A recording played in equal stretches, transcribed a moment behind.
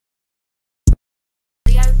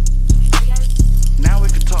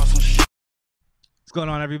What's going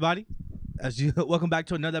on, everybody? Welcome back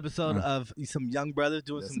to another episode of some young brothers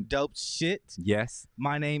doing some dope shit. Yes.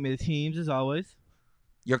 My name is Heems, as always.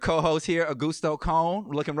 Your co-host here, Augusto Cone,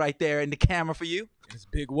 looking right there in the camera for you. It's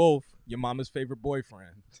Big Wolf, your mama's favorite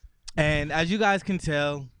boyfriend. And as you guys can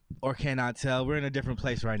tell, or cannot tell, we're in a different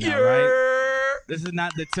place right now, right? This is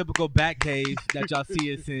not the typical bat cave that y'all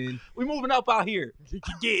see us in. We moving up out here.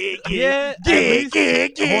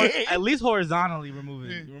 At least horizontally we're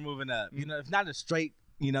moving up. You know, it's not a straight,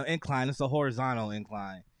 incline. It's a horizontal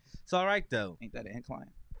incline. It's all right, though. Ain't that an incline?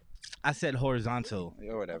 I said horizontal.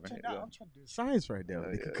 Or whatever. I'm trying to do science right now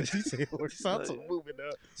because he said horizontal moving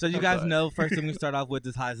up. So you guys know, first thing we start off with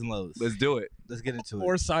is highs and lows. Let's do it. Let's get into it.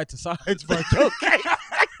 Or side to sides, but okay.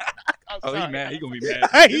 Oh, he's mad. He's going to be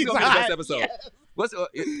mad. He's going to be the best episode. Yes.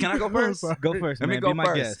 Can I go first? Go first, Let man. me go Be my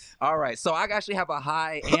first. guest. All right. So I actually have a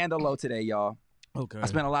high and a low today, y'all. Okay. I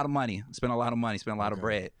spent a lot of money. Spent a lot of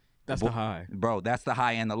bread. That's the high. Bro, that's the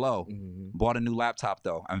high and the low. Mm-hmm. Bought a new laptop,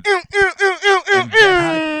 though. Let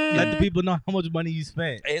the people know how much money you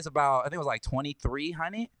spent. It's about, I think it was like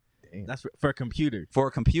 $2,300. That's for a computer. For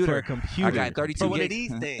a computer. For a computer. I got 32 For one of gigs.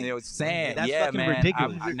 these things. It was saying, That's yeah, fucking man.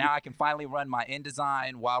 ridiculous. Now I can finally run my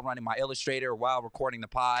InDesign while running my Illustrator, while recording the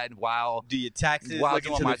pod, while Do your taxes, while look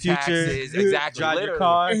doing into my the future, taxes. Exactly. drive your Literally.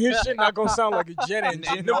 car. And his shit not gonna sound like a jet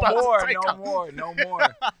engine. No About to more, take off. no more.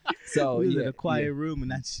 So We was in yeah, a quiet room,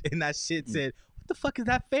 and that shit said, "What the fuck is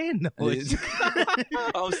that fan noise?"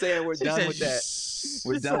 I'm saying we're She done said, with that.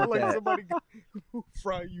 We're It done sound with like that. somebody who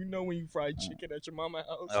fry. You know when you fry chicken at your mama's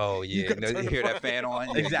house. Oh You yeah, gotta you turn the hear that fan fan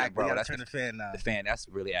on? Exactly. bro. Gotta That's turn the fan now. the fan. That's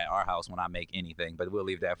really at our house when I make anything, but we'll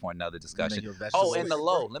leave that for another discussion. your Oh, vegetables. and the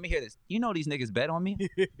low. Let me hear this. You know these niggas bet on me.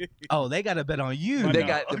 Oh, they got a bet on you. They know.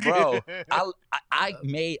 got bro. I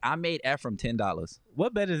made Ephraim $10.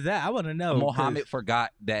 What bet is that? I want to know. Mohammed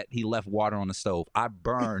forgot that he left water on the stove. I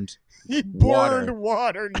burned. He burned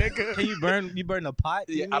water, nigga. Can you burn the pot?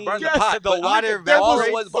 you I mean? burned Yes, the pot. the but water all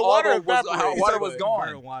evaporates? was The water how water was evaporates. gone.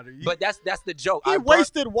 Burn water. But that's the joke. He I burned-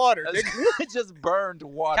 wasted water, nigga. I just burned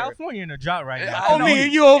water. California in a drought right now. I Oh, know. me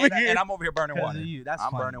and you over and, here. and I'm over here burning 'Cause water. of you. That's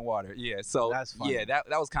I'm funny. burning water. Yeah. So That's funny. yeah, that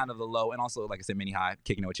was kind of the low, and also like I said, mini high,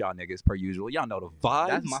 kicking it with y'all niggas per usual. Y'all know the vibes.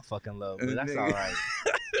 That's my fucking low, but that's Nigga. all right.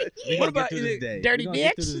 We're What gonna about get through you, this day. dirty We're gonna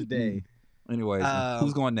get through bitch? this day. Anyways,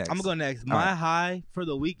 who's going next? I'm gonna go next. All My right. high for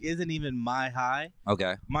the week isn't even my high.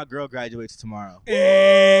 Okay. My girl graduates tomorrow.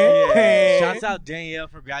 Yeah. Shouts out Danielle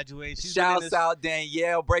for graduating. She's been in Shouts this- out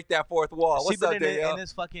Danielle. Break that fourth wall. She's What's been up, in Danielle?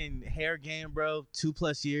 this fucking hair game, bro.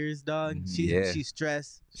 2+ years, dog. Yeah. She's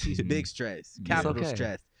stressed. She's big stress, capital okay.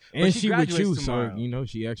 stress. And But she with you, graduates so tomorrow. you know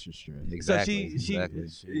she extra stressed. Exactly. So she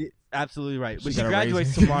exactly. absolutely right. But She she gotta raise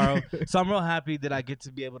graduates it. tomorrow, so I'm real happy that I get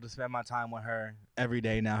to be able to spend my time with her every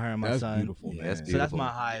day now. Her and my That's son. beautiful, Yeah, man. that's So that's beautiful. my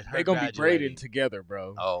high. Her They gonna be graduating. braiding together,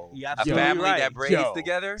 bro. Oh, You a absolutely family right. that braids Yo,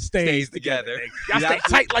 together. Stays together. Y'all You stay absolutely-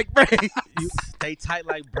 tight like braids. You stay tight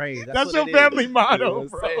like braids. That's what your it is. family motto, Yeah,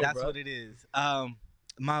 bro. same. That's bro. what it is.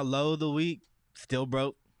 My low of the week, still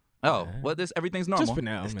broke. Oh, well, everything's normal. Just for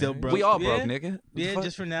now, It's man. still broke. We all Yeah. broke, nigga. Yeah, Fuck.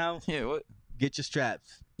 just for now. Yeah, what? Get your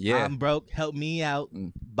straps. Yeah. I'm broke. Help me out.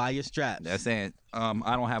 Mm. Buy your straps. That's saying. I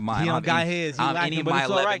don't have mine. He I don't got his. He I don't have lacking, any of but my it's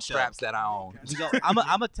all 11 right, though. straps that I own.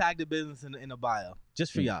 I'm a tag the business in a bio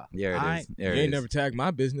just for y'all. There it All is. right? There You it ain't is. never tagged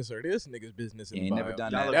my business or this nigga's business in You the ain't never bio.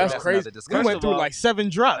 done Y'all that. look- That's That's crazy. another We discussion. went through all- like 7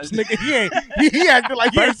 drops, nigga. He acted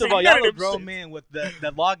like he ain't First of all, seen none y'all a of them grown shit. man with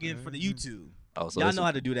the login for the YouTube. Oh, so Y'all this- know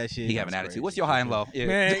how to do that shit. he have an That's attitude. crazy. What's your high and low? Yeah.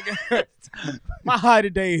 Man, my high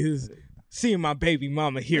today is seeing my baby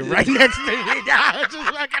mama here right next to me. Just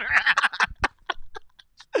looking around.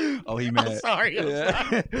 Oh, he I'm mad. sorry.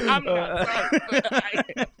 I'm not sorry.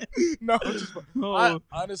 No, just,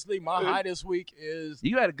 honestly, my high this week is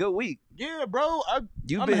You had a good week. yeah, bro. I'm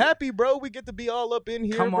been- happy, bro. We get to be all up in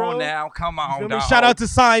here. Come bro. on now. Come You on, feel me? dog. Shout out to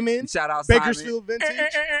Simon, Shout out Simon. Bakersfield Vintage.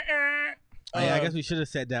 Oh, yeah, I guess we should have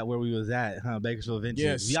said that where we was at, huh? Bakersfield Vintage. Yeah,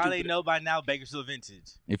 Y'all stupid. ain't know by now, Bakersfield Vintage.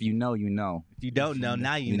 If you know, you know. If you don't know,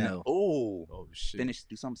 now you know. Oh. Oh shit! Finish.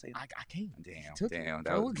 Do something. Say it. I can't. Damn. Took Damn. it,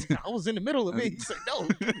 That bro. was. I was in the middle of it. He said no.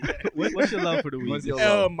 What's your low for the week? What's your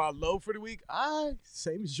low? My low for the week,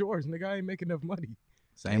 same as yours, nigga. I ain't making enough money.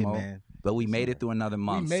 Same Hey, old. man. But we made it through another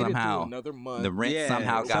month we made somehow. it through another month. The rent Yeah.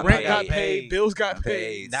 somehow got Rent paid. got paid. Bills got Got paid.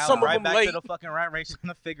 paid. Now Some right of them back late. to the fucking rat race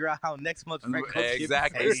trying to figure out how next month's rent goes.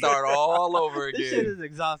 Exactly. Start all over This shit again. is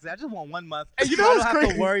exhausting. I just want 1 month. And you so know I what's don't have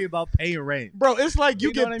crazy? to worry about paying rent. Bro, it's like you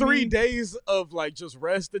You know get what I 3 mean? days of like just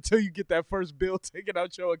rest until you get that first bill taken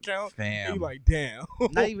out your account. And Fam. you like, damn.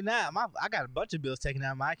 Not even that. I got a bunch of bills taken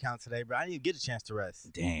out of my account today, bro. I didn't even get a chance to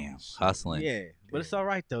rest. Damn. Hustling. Yeah, But it's all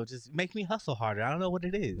right though. Just make me hustle harder. I don't know what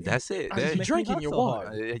it is. That's it. Just make drinking me your hustle water.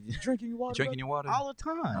 harder. Drinking your water. Drinking your water. all the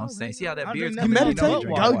time. I'm saying, see how that I beer's drink coming in. nothing You but know he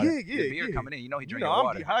water. drinking Yeah, water. The beer coming in. You know he drinking I'm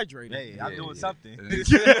water. dehydrated. Hey, I'm doing something.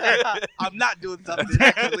 Yeah. I'm not doing something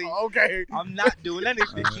actually. Okay. I'm not doing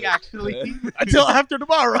anything actually. Until after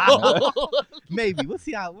tomorrow. Maybe we'll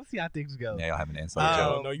see how things go. Yeah, I'll have an inside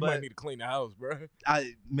joke. No, you but- might need to clean the house, bro.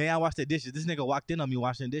 I wash the dishes. This nigga walked in on me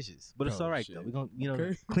washing dishes, but it's Oh, all right shit. though. We gonna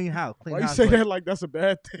Okay. clean house. Clean Why you house. say but- that like that's a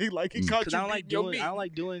bad thing? Like he caught 'cause you I don't like beating your doing. meat. I don't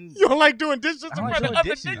like doing. You don't like doing dishes in I don't front like of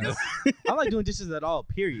other doing niggas? dishes. I don't like doing dishes at all.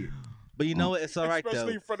 Period. But you know what? It's all right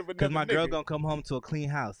Especially though, in front of another because my girl nigga. gonna come home to a clean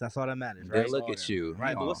house. That's all that matters, Then right? look at you.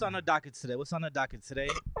 Right. But what's on the docket today? What's on the docket today?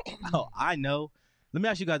 Oh, I know. Let me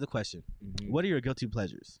ask you guys a question. What are your guilty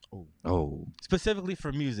pleasures? Oh. Specifically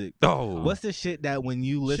for music. Oh. What's the shit that when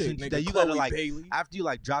you listen to Shit, that nigga, you gotta Chloe like Bailey. after you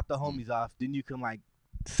like drop the homies off, then you can like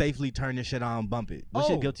safely turn this shit on and bump it? What's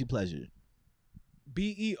your Oh. guilty pleasure?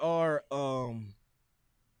 BER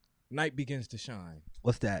Night Begins to Shine.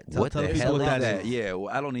 What's that? What the people hell what is that that? Yeah,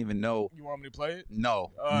 well, I don't even know. You want me to play it?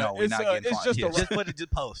 No, we're it's, not getting it's fun. just Yeah. a Just put it, just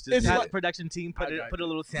post. It's Just have like- the production team put I it, got put a you.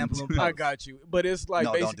 little sample and post. I got you, but it's like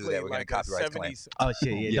No, don't do basically that. We're gonna like a copyright claim. 70s. Oh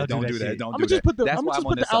shit, yeah, don't do that. Shit. Don't I'm do gonna just that. put the That's I'm why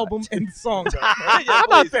gonna just I'm on put this the side. album and the song. Yeah, How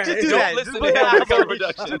about please. that? Just do Don't that. listen Just to put him that without album.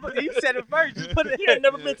 production. Just put- You said it first. Just put it. He ain't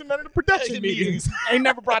never mentioned none of the production meetings. Ain't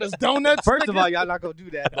never brought us donuts. First of nigga. all, y'all not gonna do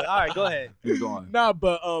that. But all right, go ahead. Keep going. Nah,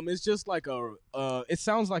 but it's just like it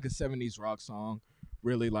sounds like a 70s rock song,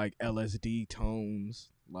 really like LSD tones,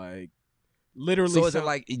 like literally. So is it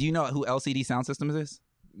like? Do you know who LCD Sound Systems is?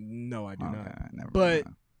 No, I do not. Never But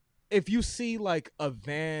mind. if you see like a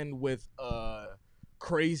van with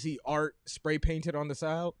crazy art spray painted on the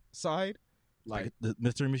side, like the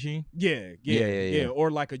mystery machine. yeah,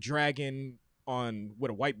 or like a dragon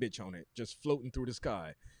with a white bitch on it, just floating through the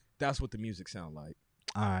sky. That's what the music sound like.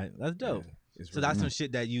 All right, that's dope. Yeah, it's So really that's some nice.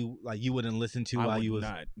 shit that you wouldn't listen to I while would you was.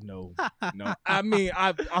 not. No. I mean,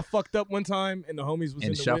 I fucked up one time and the homies was in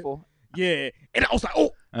In the whip. shuffle. Yeah, and I was like,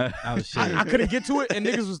 oh, Oh shit. I couldn't get to it, and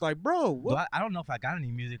niggas was like, bro, what? I don't know if I got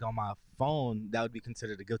any music on my phone that would be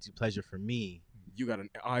considered a guilty pleasure for me. You got an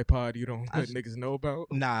iPod you don't I let just- niggas know about?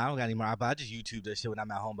 Nah, I don't got any more. I just YouTube that shit when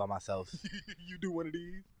I'm at home by myself. You do one of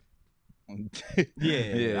these?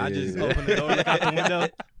 Yeah, I just open the door, look out the window.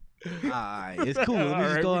 Alright, it's cool. Let me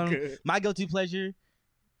just go on. Good. My guilty pleasure,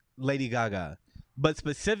 Lady Gaga, but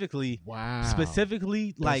specifically, Wow.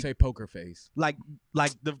 specifically Don't like say poker face. like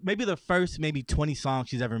maybe the first 20 songs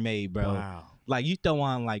she's ever made, bro. Wow. Like you throw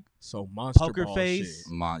on like So monster Poker ball Face.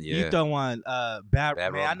 shit. Yeah. you throw on Bad Bad man. I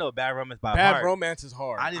Romance. know Bad Romance by Bad heart. Romance is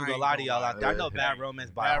hard. I didn't even ain't gonna lie to gonna y'all out there. I know Hey, Bad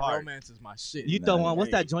Romance by Bad heart. Romance is my shit. You Nah, throw on what's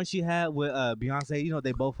hey. that joint she had with Beyonce? You know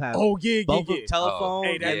they both have Oh yeah, both yeah, of yeah. telephone.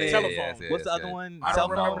 Hey, that and then- telephone. What's the other one? I don't Cell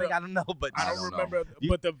phone. remember. I don't know, but I I don't don't know. remember, You-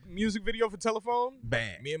 but the music video for Telephone,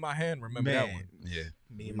 bang. me and my hand remember that one. Yeah.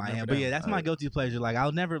 Me and my Remember hand. But that yeah, one. that's my guilty pleasure. Like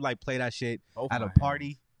I'll never like play that shit Both at my a hands.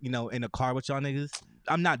 party, you know, in a car with y'all niggas.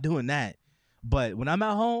 I'm not doing that. But when I'm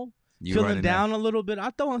at home, You feeling running down a little bit,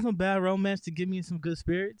 I throw on some Bad Romance to give me some good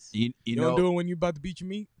spirits. that. You You know don't do it when you about to beat your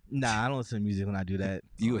meat. Nah, I don't listen to music when I do that.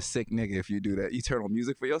 you a sick nigga if you do that. You turn on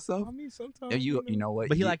music for yourself. I mean, sometimes You know what?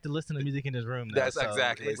 But he You- like to listen to music in his room. Though, That's so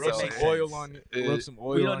exactly. it rub So some makes it- oil sense. on it. it- Rub some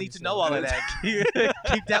oil. We don't on need to yourself. know all of that.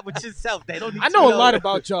 Keep that with yourself. They don't need I to know a know lot that.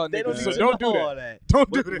 about y'all They don't niggas, need so to don't know do all that. that.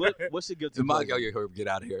 Don't do that. What's your guilty My pleasure? go, get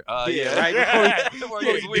out of here. Yeah, Yeah, right. Before you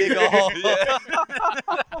it gets dig weird. a hole. Yeah.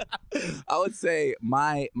 I would say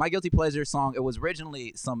my guilty pleasure song. It was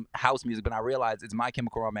originally some house music, but I realized it's My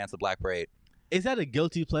Chemical Romance, The Black Parade. Is that a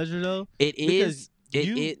guilty pleasure though? It Because is.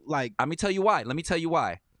 you like Let me tell you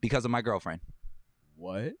why. Because of my girlfriend.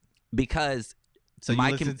 What? Because so you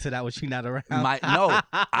My listen Chem- to that when she's not around.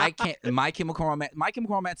 I can't. My Chemical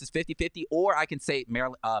Romance is 50-50, or I can say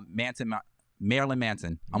Marilyn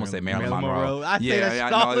Manson. I'm gonna say Marilyn Monroe. I say Yeah, that yeah,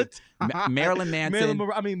 shit all no, the time. Marilyn Manson. Marilyn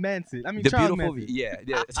Monroe. I mean Manson. I mean The Charles beautiful, Manson. yeah,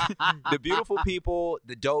 the beautiful people,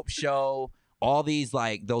 the dope show, all these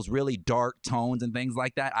like those really dark tones and things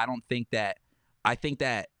like that. I think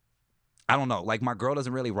that I don't know. Like my girl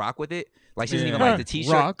doesn't really rock with it. Like she doesn't even like the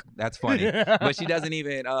t-shirt. Rock. That's funny, but she doesn't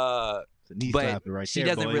even. It's a knee But slapper right She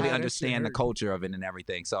there, doesn't boy. really that shit understand the hurt. culture of it and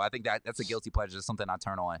everything. So I think that's a guilty pleasure. It's something I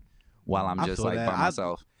turn on while I'm I just feel like that. by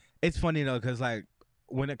myself. It's funny though, because like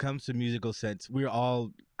when it comes to musical sets, we're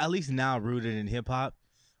all at least now rooted in hip hop,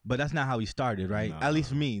 but that's not how we started, right? Nah. At least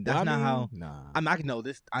for me, that's Well, I not mean, how. Nah. I know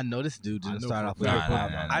this. I know this dude I didn't know start for off with a hip fact.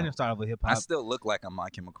 hop. Nah, I didn't start off with hip I hop. still look like I'm My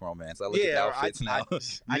Chemical Romance. I look Yeah, at the outfits now.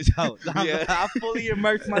 I don't. Yeah. I fully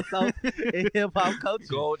immerse myself in hip hop culture.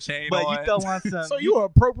 Gold chain But on. you throw on some. So you are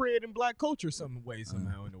appropriating black culture some way,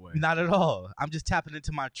 somehow, in a way. way. Not at all. I'm just tapping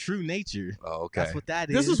into my true nature. Oh, okay. That's what that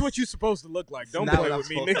is. This is what you're supposed to look like. Don't Not play what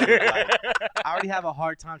with I'm me, supposed to nigga. look like. I already have a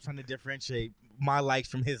hard time trying to differentiate my life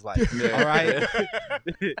from his life. Yeah. All right.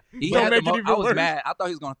 He Don't had make the it even I was worse. mad. I thought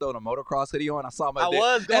he was gonna throw the motocross hoodie on. I saw my I dick.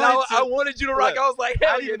 was And going I to. wanted you to rock. Look, I was like, I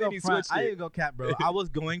hell didn't yeah. even Then go he front. switched I it. didn't go cap, bro. I was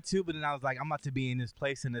going to, but then I was like, I'm about to be in this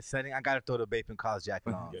place in this setting. I gotta throw the Bape and college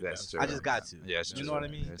jacket on. That's true. I just got to. Yeah, it's You know true. what I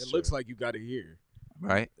mean? That's It true. looks like you got it here.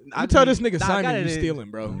 Right? You tell this nigga Nah, I Simon got you it in- stealing,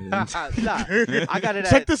 bro. Nah, I got it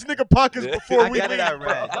Check at. this nigga pockets before I we got leave. it at bro.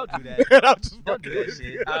 Red. Don't do that. I'm just Don't do fucking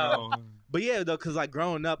that shit. But yeah, though, cause like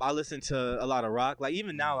growing up, I listened to a lot of rock. Like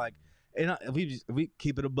even now, like if we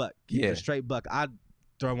keep it a buck, keep it Yeah. a straight buck. I'd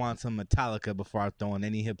throw on some Metallica before I throw on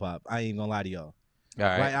any hip hop. I ain't gonna lie to y'all. All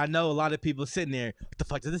right. Right? I know a lot of people sitting there. What the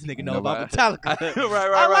fuck does this nigga know No, about right. Metallica?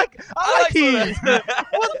 right. I like Keys.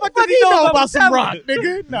 What the fuck does he know know about some Metallica? rock,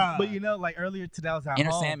 nigga. Nah. But you know, like earlier today, I was at Inner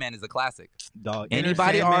home. Sandman is a classic. Dog. Inner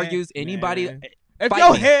Anybody Sandman- argues, anybody. Man. If Fight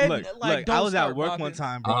your me. head, Look, like, look, don't I was at start work rocking. one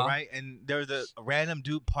time, bro, Uh-huh. right? And there was a random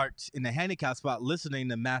dude parked in the handicap spot listening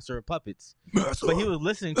to Master of Puppets. But he was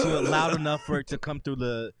listening to it loud enough for it to come through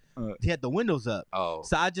the. He had the windows up, Oh.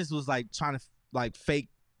 so I just was like trying to like fake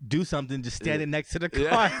do something, just standing next to the car,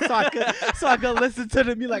 Yeah. so I could listen to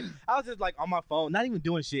the music. Like I was just like on my phone, not even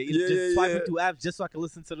doing shit, just swiping through apps just so I could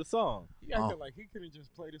listen to the song. You acting like he could have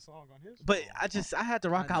just played a song on his But phone. I had to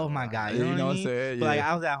rock out with my guy. You You know what I mean? saying? But like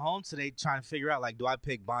I was at home today trying to figure out like, do I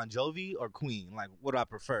pick Bon Jovi or Queen? Like, what do I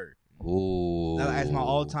prefer? Ooh. As my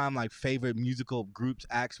all-time like favorite musical groups,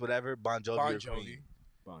 acts, whatever. Bon Jovi Bon or Jovi. Queen?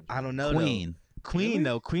 Bon Jovi. I don't know. Queen. Queen Really?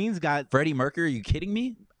 though. Queen's got. Freddie Mercury, are you kidding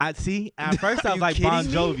me? I see. At first I Are was you like Bon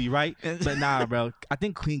kidding me? Jovi, right? But nah, bro. I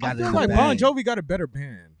think Queen I got it feel in like the Bon bag. Jovi got a better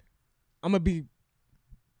band. I'm gonna be.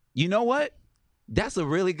 You know what? That's a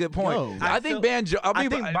really good point. Yo. I think I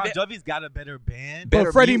think Bon Jovi's got a better band. Better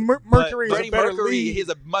But Freddie mu- Mercury is Freddie a better Mercury lead. is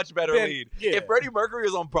a much better than- lead. yeah. If Freddie Mercury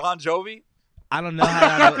was on Bon Jovi, I don't know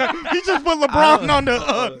how. He just put I LeBron don't- on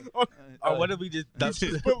the. Or what if we just the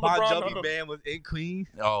just put Bon LeBron on Jovi the- band was in Queen?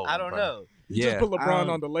 oh, I don't bro. know. He Yeah. just put LeBron Um,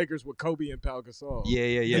 on the Lakers with Kobe and Pau Gasol. Yeah.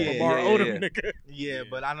 Yeah, Lamar yeah, Odom, yeah. nigga. Yeah,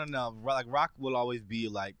 but I don't know. Like rock will always be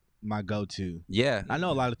like my go-to. Yeah. I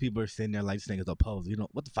know a lot of people are sitting there like this nigga's a poser. You know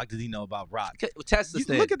what the fuck does he know about rock? Test this You-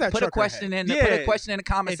 thing. look at that Put a trucker question hat. in. Put a Yeah. question in the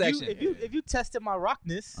comment section. If you tested my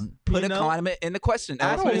rockness, Put you a know, comment in the question. I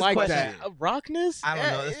Ask me don't this like question. that. Rockness? I don't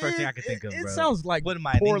know. That's the first thing I could think of, It bro. sounds like What am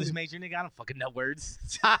I, an poorly- English major, nigga? I don't fucking know words.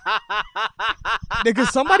 Nigga,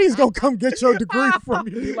 somebody's gonna come get your degree from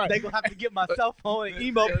you. Be like, They gonna have to get my cell phone and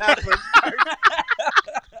email password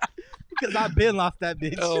because I've been lost that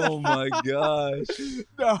bitch. Oh my gosh.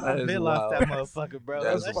 no, That I've is been lost wild. that motherfucker, bro.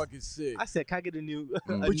 that's That's fucking sick. I said, can I get a new?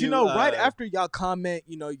 But you know, right after y'all comment,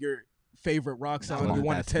 you know, your favorite rock song Nah, you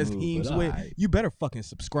want that's to test smooth, Heems but with, alright. you better fucking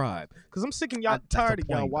subscribe. Because I'm sick of y'all, tired of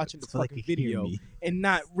y'all watching the fucking video and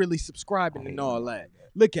not really subscribing and all that.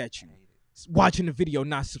 Look at you. Watching the video,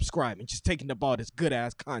 not subscribing, just taking up all this good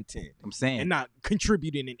ass content I'm saying. and not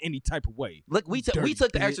contributing in any type of way. Look, we took Dirty the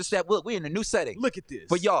extra bitch. step. Look, we in a new setting. Look at this.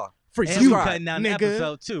 For y'all. For And you, you cutting down the nigga.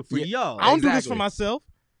 episode too for Yeah. y'all. I don't do this Exactly. for myself.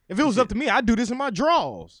 If it was up to me, I'd do this in my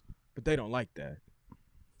draws. But they don't like that.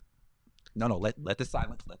 No, let the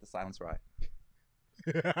silence ride.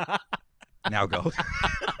 Now go.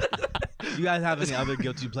 You guys have any other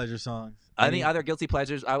guilty pleasure songs? Any other guilty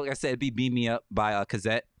pleasures? Like I said, it'd be "Beam Me Up" by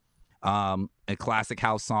Kazette. A classic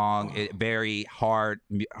house song. It very hard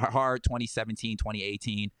 2017,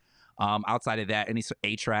 2018. Outside of that, any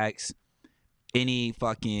A-tracks, any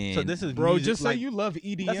fucking. So this is Bro, music, just like, say you love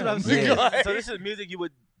EDM. That's what I'm Yeah. saying. So this is music you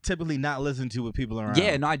would typically not listen to with people around.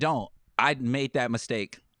 Yeah, no, I don't. I made that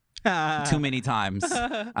mistake too many times.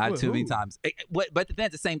 With Too many who? times. But then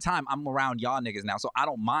at the same time, I'm around y'all niggas now, so I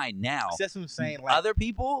don't mind now. That's what I'm saying. Like, Other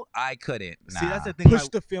people, I couldn't. see, that's the Nah. thing. Push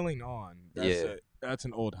Like, the feeling on. Yeah. That's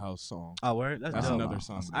an old house song. oh, word. That's dope. another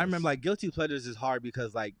song. I remember like guilty pleasures is hard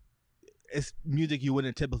because like it's music you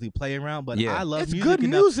wouldn't typically play around, but Yeah. I love It's music good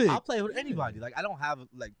enough. music. I'll play it with anybody. Like I don't have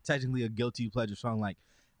like technically a guilty pleasure song. Like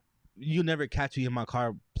you never catch me in my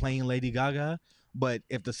car playing Lady Gaga, but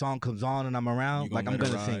if the song comes on and I'm around, You gonna like I'm let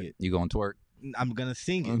it gonna sing ride. it. You going to twerk? I'm gonna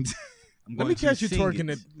sing it. I'm Let going me to catch you sing twerking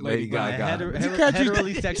it. at Lady Gaga. Let me catch you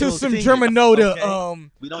heterosexual to some singing, Germanota. okay?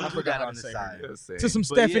 We don't I do forgot that how on to this say side. her To some But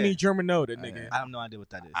Stephanie yeah. Germanota, nigga. I have no idea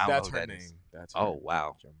what that is. I don't That's know her what that name. is. That's Oh her.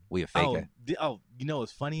 wow, we a faker. You know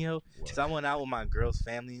what's funny, yo? So I went out with my girl's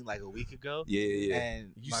family like a week ago. Yeah.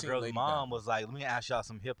 And You my seen girl's Lady mom Gaga. was like, "Let me ask y'all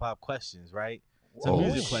some hip hop questions, right? Some Whoa,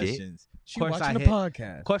 music shit. questions." She Of course watching I the hit-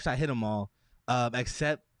 podcast. Of course, I hit them all,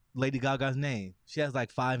 except Lady Gaga's name. She has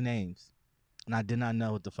like 5 names. And I did not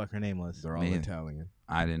know what the fuck her name was. They're all Italian.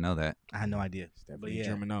 I didn't know that. I had no idea. But yeah,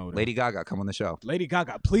 German. Lady Gaga, come on the show. Lady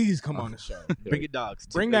Gaga, please come on the show. Bring your dogs.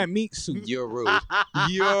 Bring that meat suit. You're rude.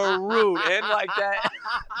 You're rude. And like that.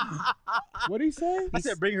 What did he say? I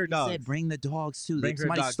said bring her dogs. He said bring the dogs too. Bring her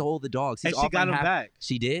Somebody dogs. stole the dogs. And she got them back.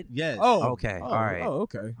 She did? Yes. Oh. Okay. All right. Oh,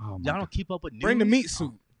 okay. Oh, Y'all don't keep up with news. Bring the meat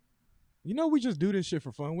suit. You know we just do this shit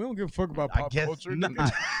for fun. We don't give a fuck about pop culture.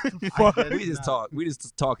 We just talk. We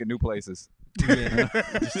just talk in new places. Yeah.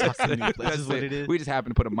 Just talking new places. That's what it is. We just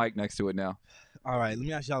happen to put a mic next to it now. All right, let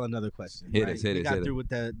me ask y'all another question. Hit right? us, hit we us, got hit through with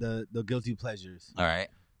the guilty pleasures. All right.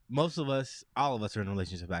 Most of us, all of us are in a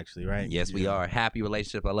relationship actually, right? Yes, we are. Happy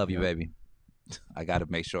relationship. I love you, baby. I got to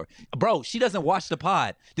make sure. Bro, she doesn't watch the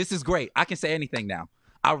pod. This is great. I can say anything now.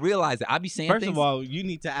 I realize that. I be saying First things. of all, you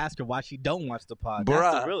need to ask her why she don't watch the pod.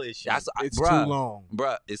 Bruh, That's the real issue. It's too long.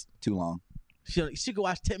 Bruh, it's too long. She could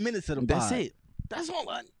watch 10 minutes of the pod. That's it. That's all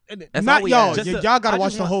I. That's Not all we y'all. ask. Y'all gotta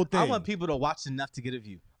watch the whole thing. I want people to watch enough to get a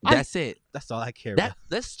view. That's it. That's all I care about.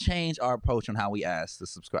 Let's change our approach on how we ask to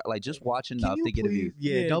subscribe. Like, just watch enough to get a view.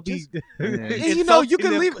 Yeah, don't be. You know, you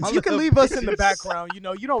can leave us in the background. You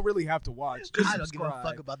know, you don't really have to watch. Just I don't give a subscribe.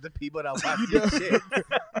 fuck about the people that watch this shit.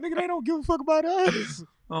 Nigga, they don't give a fuck about us.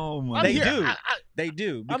 Oh my! They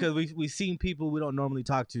do because we've seen people we don't normally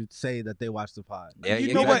talk to say that they watch the pod. Yeah,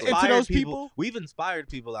 you know what? And to those people, we've inspired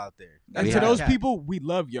people out there. And to those people, we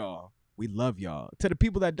love y'all. We love y'all. To the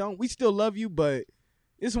people that don't, we still love you, but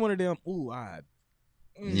it's one of them. Ooh,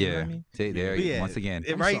 yeah. Once again,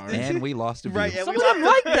 right? And we lost a view. Right? Some of them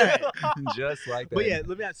like that. Just like that. But yeah,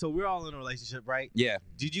 let me ask. So we're all in a relationship, right? Yeah.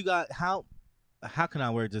 Did you guys how can I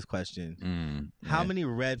word this question? How many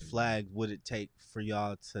red flags would it take for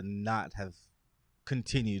y'all to not have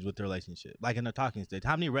continued with the relationship? Like in the talking stage,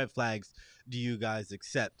 how many red flags do you guys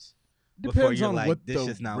accept before Depends you're on like, what this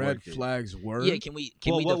the is not red working? flags were. Yeah, can we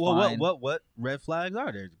define what red flags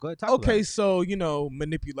are there? Go ahead, talk about it. So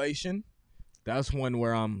manipulation. That's one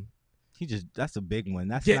where I'm. That's a big one.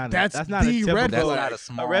 That's Yeah, not that's a the typical. red That's flag. not a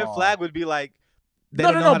small. A red flag would be like. They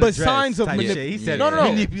No, don't no, know no, how to but dress signs of type manip- shit. He said No, no, no.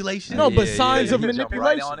 manipulation. No, but signs of you jump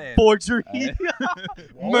right manipulation. on in. Forgery.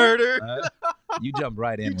 Murder. You jump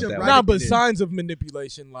right in with jump that. right one. Nah, but signs of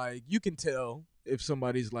manipulation, like you can tell if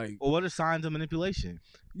somebody's like, Well, what are signs of manipulation?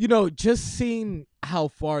 just seeing how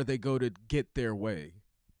far they go to get their way.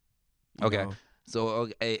 You Okay. know? So,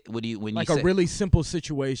 when you Like say a really simple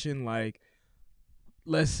situation, like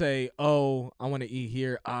let's say, oh, I want to eat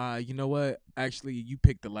here. You know what? Actually, you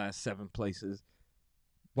picked the last 7 places.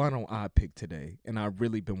 Why don't I pick today? And I've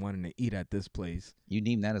really been wanting to eat at this place. you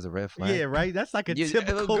deem that as a red flag. Yeah, right. That's like a Yeah,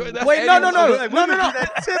 typical. that's Wait, no. Like, No.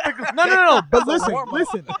 typical. No. But That's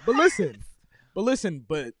a listen.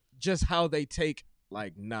 But just how they take,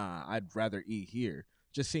 like, nah, I'd rather eat here.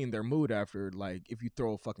 Just seeing their mood after, like, if you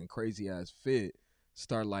throw a fucking crazy ass fit,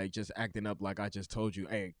 start like just acting up like I just told you,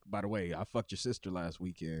 hey, by the way, I fucked your sister last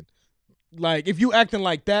weekend. Like, if you acting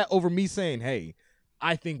like that over me saying, hey,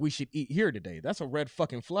 I think we should eat here today, that's a red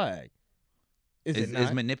fucking flag. Is it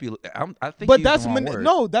not? I think. But that's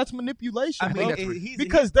that's manipulation. I bro. mean,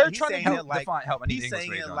 because they're trying to help. help. Like, help. I need he's English saying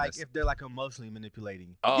major it on like this. if they're like emotionally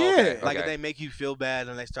manipulating. Oh, Yeah. okay, Like if okay. they make you feel bad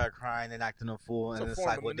and they start crying and acting a fool, It's a and it's form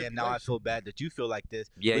like, of well, damn, now I manipulation. feel bad that you feel like this.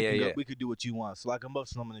 Yeah. We could do what you want. So like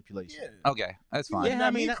emotional manipulation. Yeah. Okay, that's fine. Yeah, I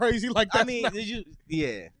mean, crazy like that. I mean,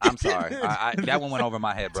 yeah. I'm sorry. That one went over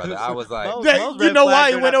my head, brother. I was like, You know why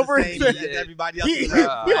it went over his head? Everybody else. he is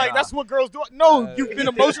like, that's what girls do. No, you've been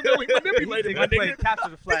emotionally manipulated, my nigga. Capture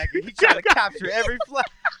the flag. He trying to capture every flag.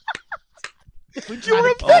 You're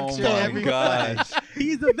a oh victim. my gosh.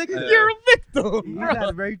 He's a victim. You're a victim. He's bro. had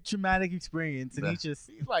a very traumatic experience, and He's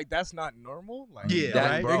like, that's not normal. Like, Yeah,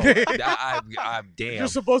 That, right? bro. I'm damn. You're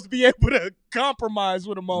supposed to be able to compromise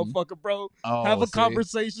with a motherfucker, bro. Oh, Have a see.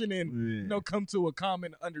 conversation and come to a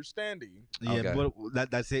common understanding. Yeah, Okay. but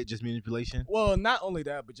that's it. Just manipulation. Well, not only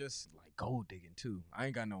that, but just like gold digging too. I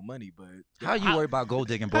ain't got no money, but How you worry about gold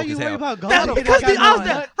digging How broke you as worry hell? about gold? That's digging? because That the guy odds know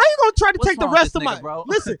that. How you gonna try to What's take the wrong with rest this of my? nigga, bro?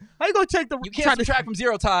 Listen, how you gonna take the? You can't subtract from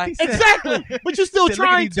 0 tie. Exactly, but you're still Said, "Look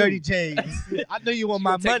at trying these to. dirty J's. I know you want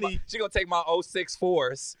my money. She gonna take my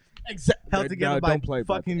 06-4s. Exactly. Held together by don't play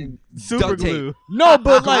fucking super tape. glue. No,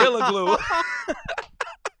 but like Gorilla glue.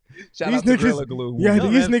 Shout These out to niggas- Gorilla Glue. yeah, No,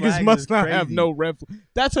 these red niggas flag must is not have crazy. no red.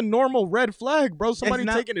 That's a normal red flag, bro. Somebody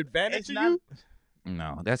not- taking advantage It's of not. you.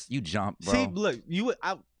 No, that's you jump, bro. See, look,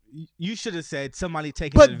 you should have said somebody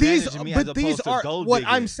taking But advantage these, of me as but opposed these to are gold what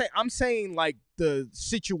digging. I'm saying. I'm saying like the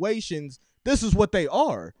situations. This is what they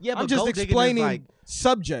are. Yeah, but I'm just gold digging is explaining like-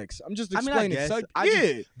 subjects. I'm just I mean, I explaining.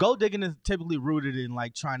 guess. Yeah, Gold digging is typically rooted in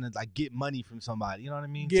like trying to like get money from somebody. You know what I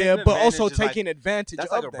mean? yeah, Taking but also advantage is, like- taking advantage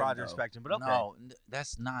that's of like a them, broader though. spectrum. But okay. No,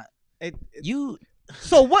 that's not. You.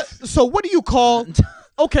 So what do you call?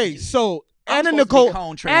 Okay, so Anna Nicole.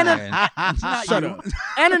 Shut up.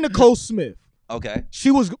 Anna Nicole Smith. Okay.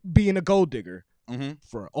 She was being a gold digger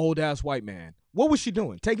for an old ass white man. What was she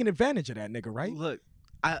doing? Taking advantage of that nigga, right? Look,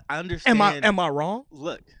 I understand. Am I wrong?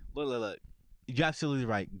 Look. You're absolutely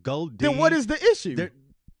right. Gold digging. Then what is the issue?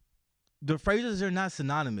 The phrases are not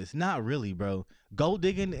synonymous. Not really, bro. Gold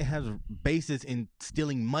digging has basis in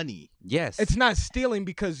stealing money. Yes. It's not stealing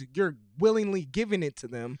because you're willingly giving it to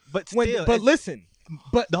them. But still, listen.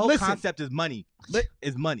 But the whole listen, concept is money.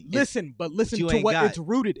 Is money. Listen to what it's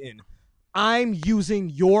rooted in. I'm using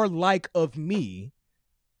your like of me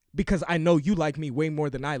because I know you like me way more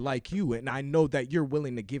than I like you, and I know that you're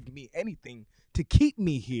willing to give me anything to keep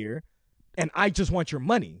me here, and I just want your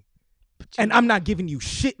money. And I'm not giving you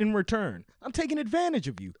shit in return. I'm taking advantage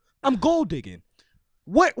of you. I'm gold digging.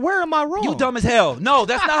 Where am I wrong? You dumb as hell. No,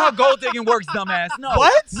 that's not how gold digging works, dumbass. No.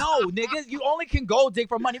 What? No, nigga. You only can gold dig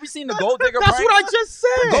for money. Have you seen the gold digger That's prank? what I just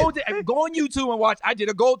said. Go on YouTube and watch. I did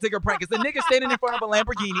a gold digger prank. It's a nigga standing in front of a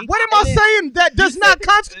Lamborghini. What am I saying? That does not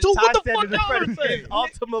constitute what the fuck y'all are saying.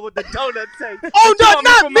 Ultima with the donut tape. Oh, no,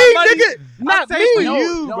 not me, nigga. Not me.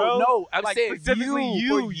 You, bro. No. I'm saying specifically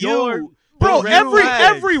you. Bro,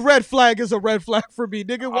 every red flag is a red flag for me,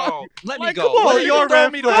 nigga. Oh, let me go. Come on, throw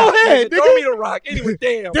me the rock. Go ahead, nigga. Throw me the rock. Anyway,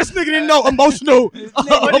 damn. This nigga didn't know emotional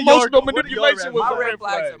manipulation was my a red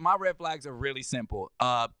flag. My red flags are really simple.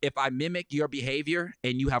 If I mimic your behavior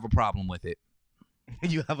and you have a problem with it,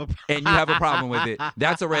 you have a problem with it,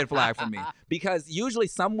 that's a red flag for me. Because usually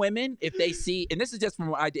some women, if they see, and this is just from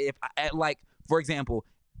what I did, like, for example,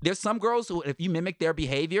 there's some girls who, if you mimic their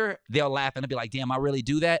behavior, they'll laugh and they'll be like, damn, I really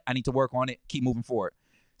do that. I need to work on it. Keep moving forward.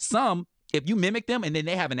 Some, if you mimic them and then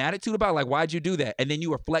they have an attitude about it, like, why'd you do that? And then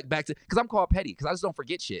you reflect back to, because I'm called petty, because I just don't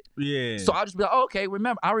forget shit. Yeah. So I'll just be like, oh, okay,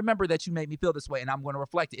 I remember that you made me feel this way and I'm going to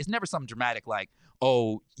reflect it. It's never something dramatic like,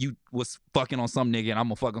 oh, you was fucking on some nigga and I'm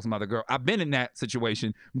going to fuck on some other girl. I've been in that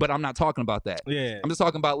situation, but I'm not talking about that. Yeah. I'm just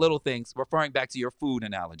talking about little things, referring back to your food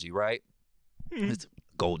analogy, right? It's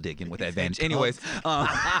gold digging with advantage. Anyways,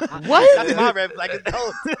 what? That's my red flag.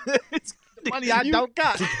 It's money I don't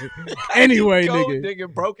got. Anyway, gold nigga. digging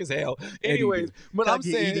broke as hell. Anyways, but I'm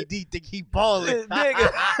saying, EDD think he balling.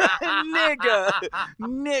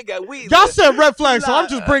 nigga, we Y'all said red flags, so I'm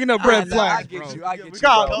just bringing up red flags. I get you.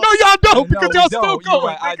 God, Bro. no, y'all don't, because y'all still going.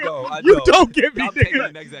 Right, I don't. You don't get me, I'm taking the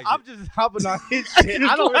nigga. next exit. I'm just hopping on his shit.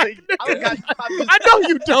 I don't got. I know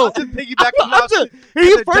you don't. I'm just piggybacking off.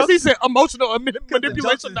 First he said emotional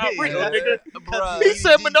manipulation not real, nigga. He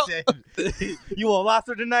said you want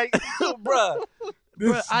lobster tonight? Bruh,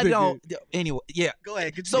 I don't. Anyway, yeah. Go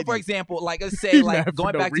ahead. So, for example, like, let's say, like,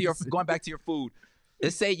 going back to your food.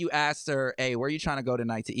 Let's say you asked her, "Hey, where are you trying to go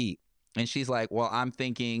tonight to eat?" And she's like, "Well, I'm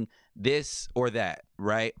thinking this or that,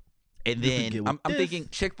 right?" And then I'm thinking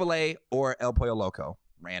Chick-fil-A or El Pollo Loco.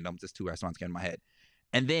 Random, just two restaurants get in my head.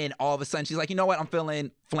 And then all of a sudden, she's like, "You know what? I'm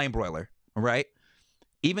feeling flame broiler." Right?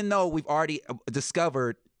 Even though we've already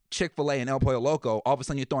discovered Chick-fil-A and El Pollo Loco, all of a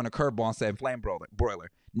sudden you're throwing a curveball and saying flame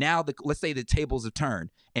broiler. Now, let's say the tables have turned,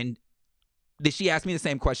 and she asked me the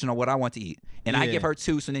same question on what I want to eat, and I give her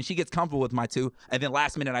two, so then she gets comfortable with my two, and then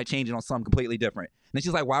last minute I change it on something completely different. And then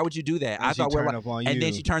she's like, "Why would you do that?" And I thought we're like, and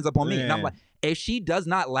then she turns up on me, and I'm like, if she does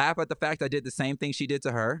not laugh at the fact I did the same thing she did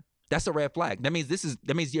to her, that's a red flag. That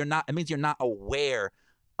means you're not aware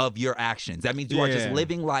of your actions. That means you are just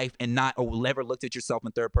living life and not never looked at yourself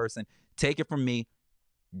in third person. Take it from me.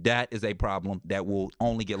 That is a problem that will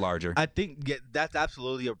only get larger. I think that's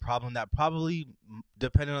absolutely a problem that probably,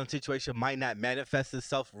 depending on the situation, might not manifest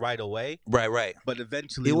itself right away. Right. But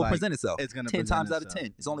eventually, it will present itself. It's going to 10 times out of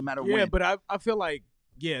 10. It's only a matter of when. when. Yeah, but I feel like,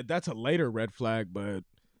 that's a later red flag, but I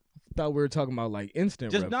thought we were talking about like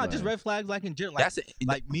instant red flags. Just red flags like in general.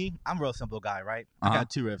 Like me, I'm a real simple guy, right? I got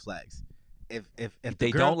two red flags. If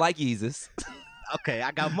they don't like Jesus. Okay,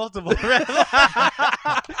 I got multiple red flags.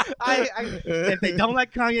 If they don't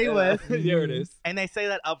like Kanye West, there it is, and they say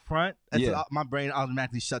that up front, my brain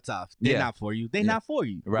automatically shuts off. They're not for you. They're not for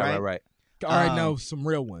you. Right. All right, no, some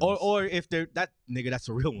real ones. Or if they're that's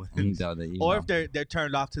a real one. Or if they're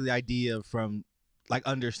turned off to the idea from like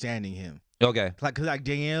understanding him. Okay. Like, cause like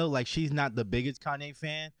Danielle, like she's not the biggest Kanye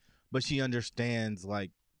fan, but she understands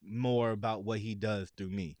like more about what he does through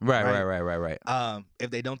me. Right. If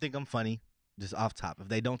they don't think I'm funny. Just off top. If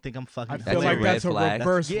they don't think I'm fucking, I feel like that's a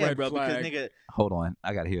reverse red bro. flag. Because nigga, hold on,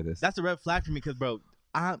 I gotta hear this. That's a red flag for me, because bro,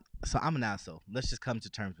 I'm an asshole. Let's just come to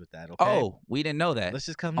terms with that, okay? Oh, we didn't know that. Let's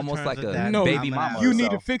just come to almost terms like with a that. No, baby I'm an mama. asshole. You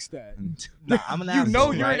need to fix that. Nah, I'm an You asshole.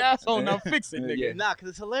 know you're right? an asshole. Now fix it, nigga. Yeah. Nah, because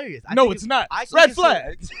it's hilarious. I No, think it's not. I think Red it's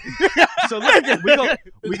flags. So look,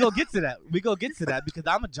 we go get to that. We go get to that because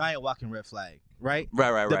I'm a giant walking red flag, right?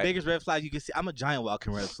 Right. The biggest red flag you can see. I'm a giant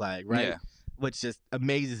walking red flag, right? Yeah. Which just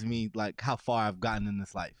amazes me, like how far I've gotten in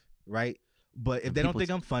this life, right? But if they don't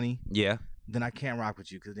think I'm funny, Yeah. then I can't rock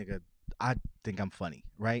with you because nigga, I think I'm funny,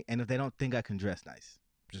 right? And if they don't think I can dress nice,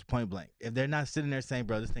 just point blank. If they're not sitting there saying,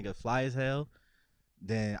 bro, this nigga fly as hell,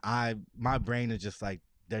 then my brain is just like,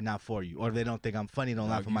 they're not for you. Or if they don't think I'm funny, don't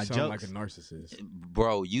laugh at my jokes. Like a narcissist.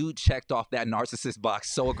 Bro, you checked off that narcissist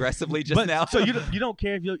box so aggressively just now. So you don't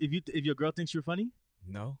care if your girl thinks you're funny?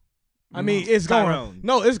 No. I mean, it's going. Tyrone.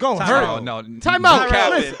 It's going to hurt. No. Time out.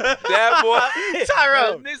 Calvin. That boy.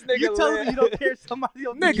 Tyrone. This nigga. You telling me you don't care if somebody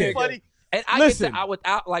don't think you're funny? And I Listen. get I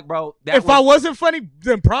without like, bro. If I wasn't funny,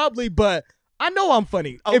 then probably. But I know I'm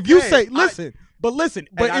funny. If you say, listen, but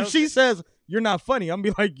if she says you're not funny, I'm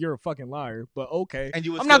gonna be like, you're a fucking liar. But okay, and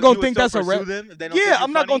I'm not gonna think that's a red. Yeah,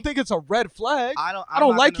 I'm not gonna think it's a red flag. I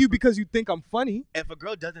don't like you because you think I'm funny. If a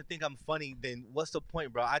girl doesn't think I'm funny, then what's the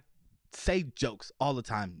point, bro? I say jokes all the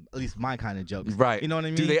time, at least my kind of jokes. Right. You know what I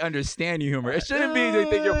mean? Do they understand your humor? It shouldn't be they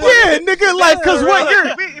think you're funny. Yeah, nigga, like, cause what you're.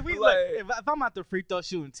 If I'm out the free throw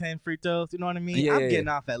shooting 10 free throws, you know what I mean? Yeah, I'm getting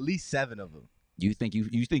off at least 7 of them. You think you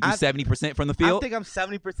 70% from the I field? think I'm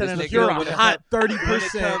 70% of the field. You're a hot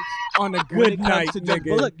 30% on a good night, nigga.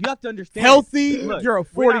 But look, you have to understand. Healthy, look, you're a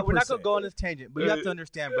 40%. We're not gonna go on this tangent, but you have to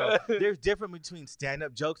understand, bro. There's difference between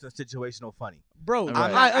stand-up jokes and situational funny. Bro,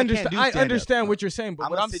 Right. I understand what you're saying, but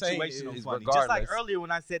what I'm saying situational is funny. regardless. Just like earlier when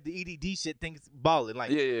I said the EDD shit thing's balling. Like,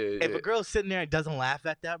 if a girl's sitting there and doesn't laugh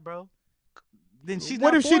at that, bro, then she's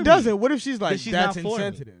what not if for she me. doesn't? What if she's like, she's that's not for me.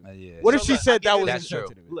 insensitive? Yeah. What if So she look, said I that get was That's true.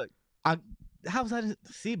 insensitive? Look, how's that?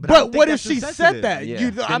 See, but But what if she said that? Yeah.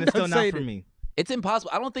 I'm it's still not not saying for me. It's impossible.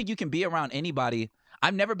 I don't think you can be around anybody.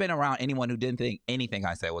 I've never been around anyone who didn't think anything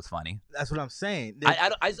I said was funny. That's what I'm saying.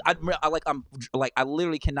 I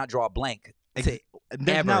literally cannot draw a blank. There's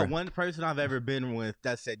ever. not one person I've ever been with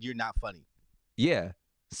that said you're not funny. Yeah.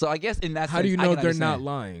 So I guess in that How sense, do you I know can they're not understand.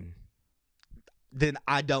 lying? Then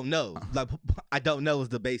I don't know. Like, I don't know is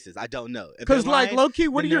the basis. I don't know. If Because they're like lying, low key,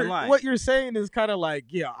 then they're lying. what you're saying is kind of like,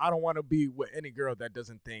 yeah, I don't want to be with any girl that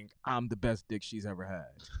doesn't think I'm the best dick she's ever had.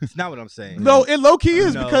 It's not what I'm saying. No, it low key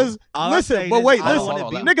is No. because All I'm listen, saying but is wait, I don't listen,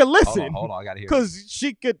 wanna be- nigga, listen, Hold on, I gotta hear. because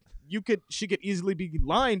she could easily be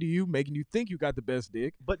lying to you, making you think you got the best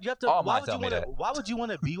dick. But you have to. Oh, Why my, would tell you me want to? that. Why would you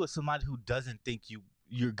want to be with somebody who doesn't think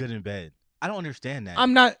you're good in bed? I don't understand that.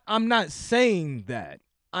 I'm not saying that.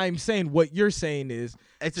 I'm saying what you're saying is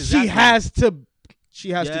It's she has to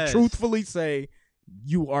Yes. truthfully say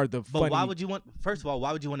you are the But funny. why would you want? First of all,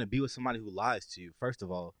 why would you want to be with somebody who lies to you? First of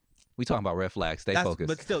all, We talking about red flags. Stay focused.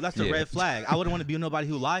 But still, that's a Yeah. red flag. I wouldn't want to be with nobody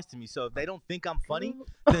who lies to me. So if they don't think I'm funny,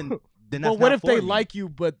 then that's Well, what not if they for me. like you,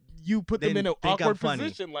 but you put them Then in an think I'm awkward funny.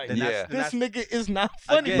 position? Like, Then Yeah. that's- this then nigga is not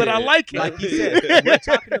funny, Again, but I like him. like you said, we're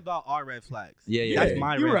talking about our red flags. Yeah. That's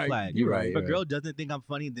my You're red right. flag. You're right. If a girl doesn't think I'm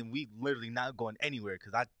funny, then we literally not going anywhere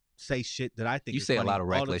because I say shit that I think You is say a funny lot of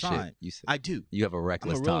all the reckless time. shit. You say, I do. you have a I'm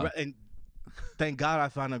reckless a real tongue. and thank God I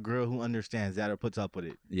found a girl who understands that or puts up with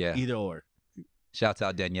it. Yeah. Either or. Shouts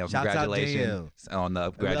out Danielle. Shouts out Congratulations on the I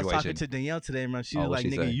was graduation. talking to Danielle today, man. She Oh, was what'd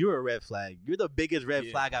like, she nigga, say? you're a red flag. You're the biggest red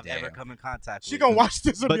Yeah. flag I've ever Damn. come in contact She with. gonna watch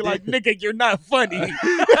this and But be then- like, "Nigga, you're not funny."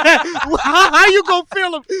 how you gonna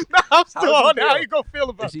feel? No, I'm still you on that. How feel? you gonna feel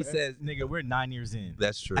about And she that? says, Nigga, we're 9 years in.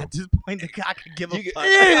 "That's true." At this point, nigga, I could give a fuck.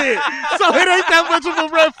 Yeah. So it ain't that much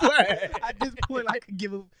of a red flag. At this point, I could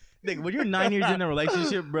give a nigga. When you're 9 years in a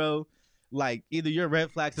relationship, bro, like either your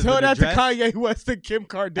red flags have Tell been that to addressed. Kanye West and Kim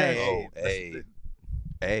Kardashian. Hey,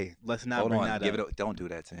 Oh, hey. let's not Hold bring on. that Give up. it. Don't do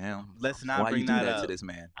that to him. Let's not Why bring you do that that up. to this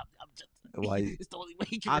man? Why? It's the only way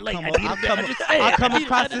he I come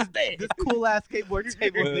across this cool ass skateboard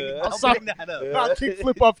table. Nigga. I'm Don't sorry. bring that up. I'll kick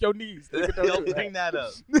flip off your knees. Nigga, don't Don't do bring that. that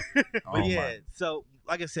up. Oh, But yeah, my. so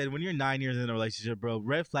like I said, when you're 9 years in a relationship, bro,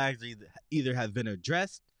 red flags either have been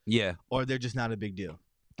addressed Yeah. or they're just not a big deal.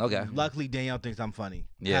 Okay. Luckily, Danielle thinks I'm funny.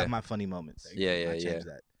 I Yeah. have my funny moments. Yeah, I changed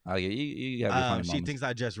that. Oh yeah. You have your funny She moments. thinks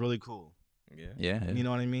I dress really cool. Yeah. You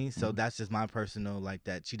know what I mean? So Mhm. that's just my personal, like,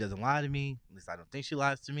 that she doesn't lie to me. At least I don't think she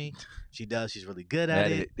lies to me. She does. She's really good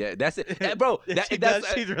at it. Yeah, that's it, bro. She That's does.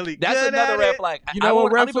 She's really that's good another at red it. flag. You know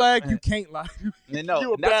what red flag? You can't lie. No,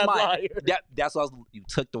 You a that's bad my. liar. That's what you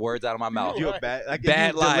took the words out of my mouth. You're a bad, like, Bad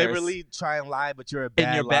if you liars. deliberately try and lie, but you're a bad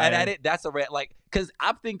And you're bad liar. at it. That's a red. Like, because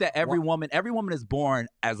I think that every woman is born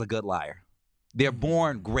as a good liar. They're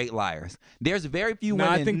born great liars. There's very few women.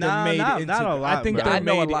 I think they're made into. Not a lot, I think bro. they're I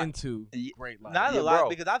know a made lot. into great liars. Not Yeah, a lot, bro.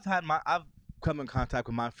 because I've come in contact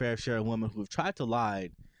with my fair share of women who've tried to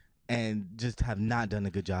lie and just have not done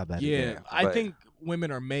a good job at it. Yeah, I But- think women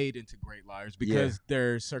are made into great liars because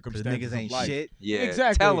their 'Cause circumstances niggas ain't of life. shit. Yeah,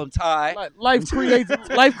 Exactly. Tell them, Ty. Life creates that.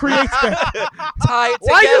 Tie it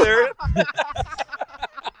Why you- together.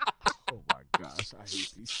 Oh my gosh, I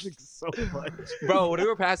hate these niggas so much. Bro, when we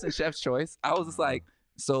were passing Chef's Choice, I was just like,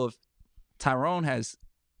 so if Tyrone has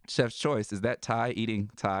Chef's Choice, is that Ty eating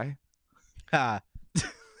Ty? Ha.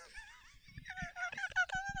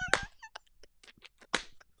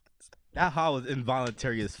 That haul was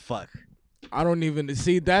involuntary as fuck. I don't even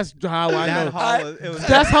see. That's how I That know. haul was, it was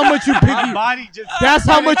That's how much you my piggy. body just. That's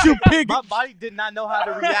how much you piggy. My body did not know how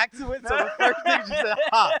to react to it, so the first thing just said,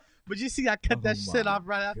 "Ha." But you see, I cut that shit off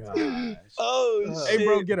right after. Gosh. Oh, Hey,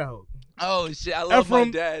 bro, get out. Oh, shit. I love my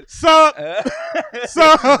Ephraim, dad. Sup?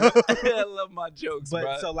 Sup? I love my jokes, But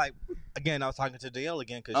bro. so, like, again, I was talking to Danielle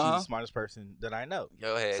again because she's the smartest person that I know.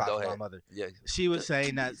 Go ahead, Besides go my ahead. mother. Yeah. She was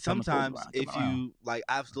saying that Tell me sometimes around, if come around. you like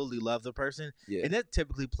absolutely love the person, Yeah. and that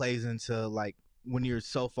typically plays into like when you're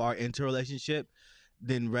so far into a relationship,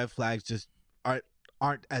 then red flags just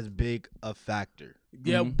aren't as big a factor.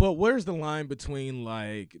 Yeah, Mhm. but where's the line between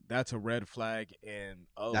like that's a red flag and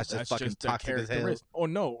That's just fucking their toxic as hell. characteristic? Or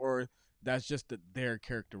no, or that's just their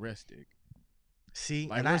characteristic. See,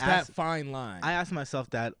 Like, and where's I that ask, fine line? I ask myself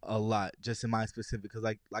that a lot, just in my specific, because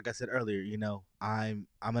like I said earlier, you know, I'm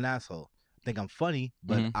an asshole. I think I'm funny,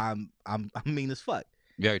 but Mhm. I'm mean as fuck.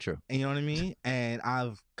 Very true. And you know what I mean? And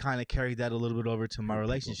I've kind of carried that a little bit over to my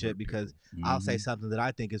relationship because I'll say something that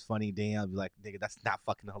I think is funny, then I'll be like, nigga, that's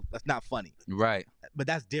not funny. Right. But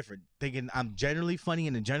that's different. Thinking I'm generally funny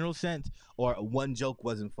in a general sense, or one joke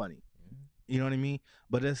wasn't funny. You know what I mean?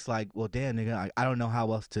 But it's like, well, damn, nigga, I don't know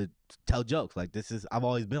how else to tell jokes. Like, I've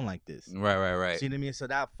always been like this. Right. See what I mean? So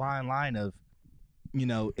that fine line of, you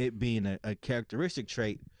know, it being a characteristic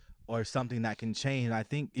trait or something that can change. I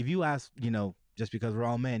think if you ask, you know, just because we're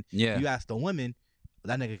all men, Yeah. you ask the woman,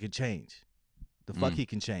 that nigga could change. The fuck he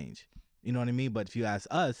can change. You know what I mean? But if you ask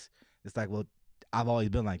us, it's like, well, I've always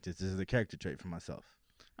been like this. This is a character trait for myself.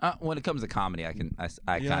 When it comes to comedy, I You know kind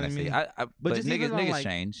what I of see. mean? But just even niggas on, like-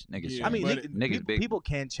 change. Niggas Yeah, change. I mean, but niggas big. people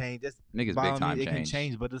can change. That's Niggas by all big time means, it can change.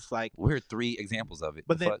 change, but it's like, We're 3 examples of it.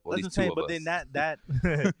 but then Fuck, well, at that's least what I'm 2 saying. of But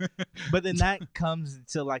us. then but then that comes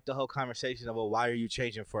to like the whole conversation of, well, why are you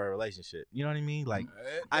changing for a relationship? You know what I mean? Like,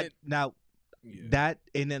 now Yeah. that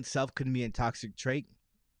in itself can be a toxic trait,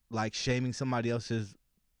 like shaming somebody else's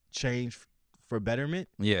change for betterment.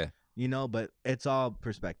 Yeah. You know, but it's all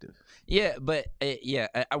perspective. Yeah, but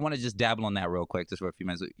I want to just dabble on that real quick, just for a few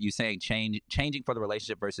minutes. You saying changing for the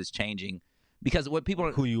relationship versus changing because what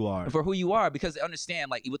people Who you are. for who you are, because understand,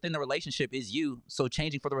 like within the relationship is you, so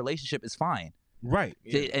changing for the relationship is fine. Right.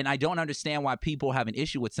 Yeah. And I don't understand why people have an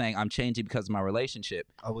issue with saying I'm changing because of my relationship.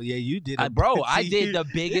 Oh, well, yeah, you did. Bro, I did the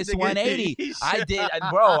biggest 180. I did,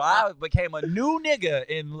 bro. I became a new nigga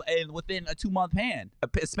in within a 2-month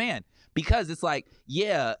span because it's like,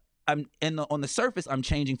 yeah, I'm on the surface, I'm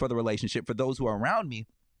changing for the relationship for those who are around me,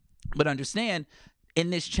 but understand,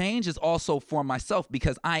 and this change is also for myself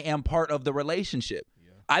because I am part of the relationship.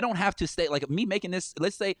 Yeah. I don't have to stay like me making this.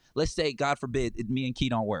 Let's say, God forbid, me and Key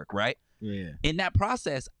don't work, right? Yeah. In that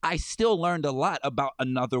process, I still learned a lot about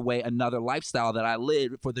another lifestyle that I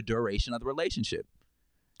lived for the duration of the relationship.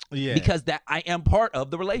 Yeah. Because that I am part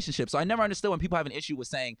of the relationship. So I never understood when people have an issue with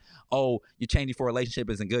saying, oh, you're changing for a relationship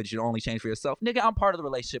isn't good. You should only change for yourself. Nigga, I'm part of the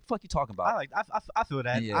relationship. Fuck you talking about? I feel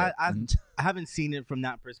that. Yeah. I haven't seen it from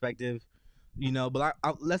that perspective, you know. But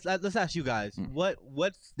let's ask you guys,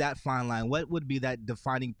 what's that fine line? What would be that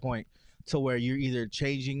defining point to where you're either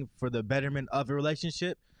changing for the betterment of a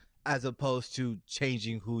relationship, as opposed to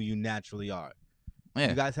changing who you naturally are? Yeah.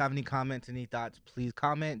 You guys have any comments, any thoughts? Please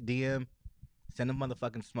comment, DM, send a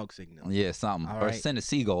motherfucking smoke signal. Yeah, something. All Or right. send a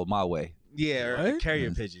seagull my way. Yeah, or What? carrier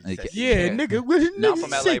pigeons. Okay. Yeah, nigga. What, Not nigga,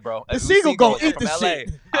 from LA, shit. bro. The Who's seagull gonna seagulls? eat I'm the from LA. shit.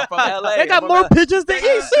 I'm from LA. They got I'm from more LA. pigeons than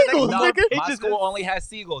eat seagulls, No, nigga. my school only has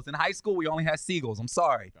seagulls. In high school, we only had seagulls. I'm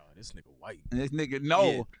sorry. Oh, this nigga white. This nigga, Yeah,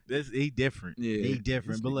 no. he different. Yeah. He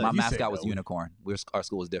different. But look, My you said mascot was that way. unicorn. Our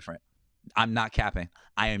school was different. I'm not capping.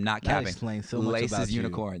 I am not that capping. explains so much Laces about you.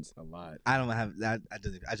 unicorns. A lot. I don't have that. I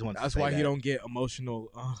just want to That's say why that. he don't get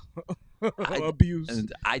emotional I- abuse.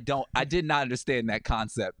 And I did not understand that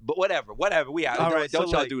concept. But whatever. We out. All Don't, right, don't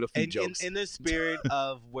so y'all look, do the few jokes. in the spirit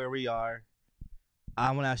of where we are,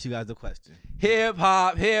 I want to ask you guys a question. Hip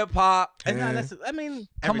hop. And not I mean,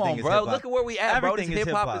 Come everything on, is bro. hip-hop. Look at where we at, bro. This Everything is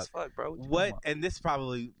hip hop hip-hop. as fuck, bro. What? And this is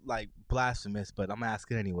probably like blasphemous, but I'm gonna ask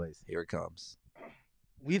it anyways. Here it comes.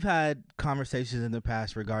 we've had conversations in the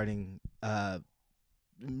past regarding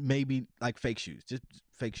maybe like fake shoes, just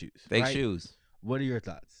fake shoes. Fake right? shoes. What are your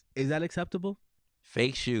thoughts? Is that acceptable?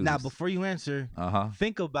 Fake shoes. Now, before you answer,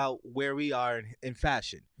 think about where we are in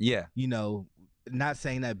fashion. Yeah. You know, not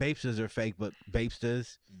saying that Bapestas are fake, but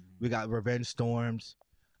Bapestas. We got Revenge Storms.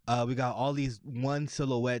 We got all these one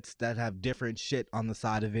silhouettes that have different shit on the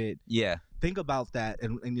side of it. Yeah. Think about that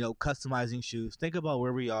and you know, customizing shoes. Think about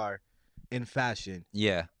where we are in fashion.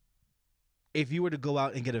 Yeah. If you were to go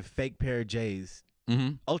out and get a fake pair of J's,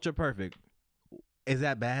 Ultra Perfect, is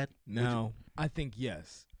that bad? No, I think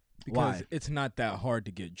yes. Because Why? it's not that hard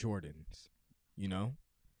to get Jordans, you know?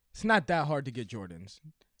 It's not that hard to get Jordans.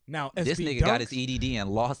 Now, this SB nigga got Dunks, his EDD and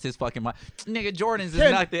lost his fucking mind. Nigga, Jordans is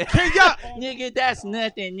Can- nothing. can y'all- Nigga, that's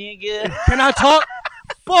nothing, nigga. Can I talk?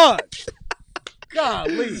 Fuck.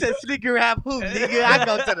 Golly. Said sneaker rap hoop, nigga. I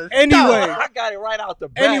go to the Anyway, I got it right out the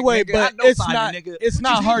back. anyway, nigga. but I know it's Simon, not. nigga. It's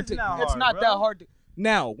not hard to. not It's hard, not bro. that hard to.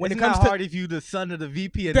 Now, when It's it comes not to hard if you the son of the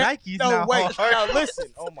VP of that- Nike. no, wait. Hard. Now listen.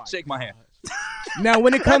 Oh my. Shake my hand. Now,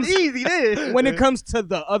 when it comes easy, this. when it comes to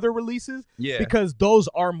the other releases, Yeah. because those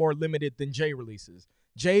are more limited than J releases.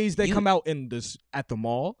 J's they come out at the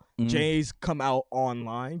mall. J's come out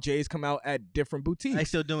online. J's come out at different boutiques. They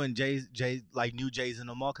still doing J's like new J's in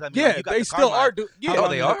the mall. 'Cause I mean, Yeah, like, you got they the still Carmine. are. Yeah, How Oh, long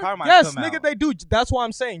they did the are? Carmine yes, come nigga, out? they do. That's why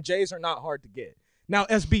I'm saying J's are not hard to get. Now,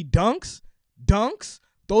 SB Dunks,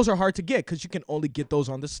 those are hard to get because you can only get those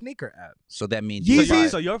on the sneaker app. So that means Yeezys-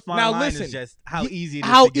 So your fine Now line listen, is just how easy it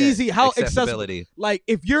is how to get. easy, how accessible. accessibility. Like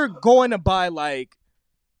if you're going to buy like,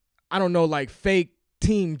 I don't know, like fake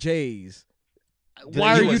Team J's.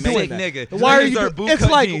 Why are you sick doing that? nigga. Why are These you? are It's bootcut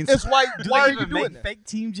like jeans. it's why. Do Why they are you even doing make that? fake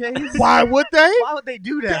Team J's? Why would they? Why would they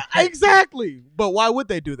do that? Exactly. But why would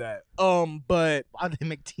they do that? But Why would they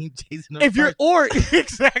make Team J's in the if you're first- or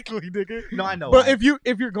exactly, nigga. No, I know. But why.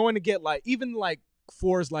 if you're going to get like even like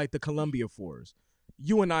fours like the Columbia fours,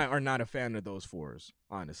 you and I are not a fan of those fours,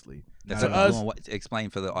 honestly. That's To a us, blue and white. Explain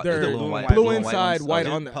for the they're blue blue and white. and blue white inside, ones. white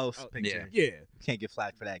Okay. on the post picture. yeah. Can't get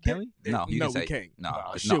flagged for that, can we? No, you no, can say we can't. no.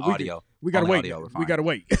 Nah, It's shit, not we audio. We gotta Only wait. audio, we're We fine. gotta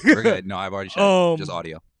wait. We're good. No, I've already shut it. Just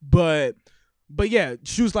audio. But yeah,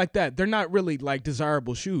 shoes like that, they're not really like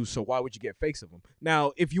desirable shoes. So why would you get fakes of them?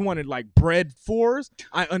 Now, if you wanted like bread fours,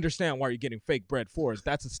 I understand why you're getting fake bread fours.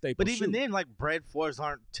 That's a staple. But even shoe. then, like bread fours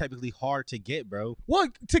aren't typically hard to get, bro. well,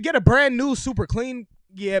 to get a brand new, super clean,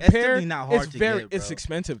 It's pair, definitely not hard it's to very, get, bro. it's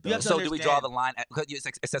expensive You though. have to So do we draw understand. the line? Because it's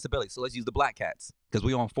accessibility. So let's use the Black Cats because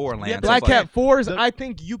we on foreign land. Yeah, so Black fuck Cat it. fours, The- I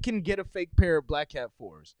think you can get a fake pair of Black Cat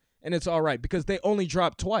fours, and it's all right because they only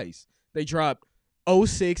dropped twice. They dropped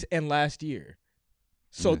 06 and last year,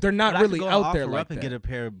 so they're But not I could really go out on there OfferUp like and that. get a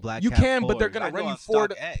pair of Black You Cat can, but they're fours. gonna I go run you on $4.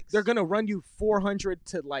 StockX. They're gonna run you $400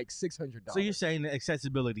 to like $600. So you're saying the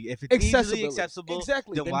accessibility. If it's easily Accessibility. accessible,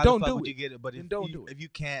 Exactly. then Then why don't the fuck do would it. you get it? But Then if don't you, do it. if you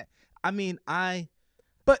can't, I mean,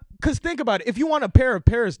 But because think about it, if you want a pair of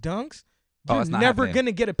Paris Dunks, Oh, you're it's not never happening.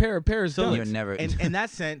 gonna get a pair of Paris So Dunks. You're never. in that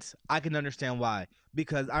sense, I can understand why.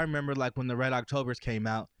 Because I remember like when the Red Octobers came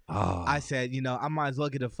out, Oh. I said, you know, I might as well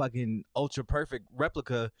get a fucking ultra perfect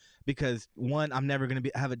replica because one, I'm never gonna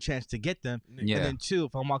have a chance to get them, Yeah. and then two,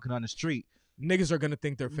 if I'm walking on the street, Niggas are gonna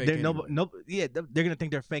think they're fake. they're anyway. they're gonna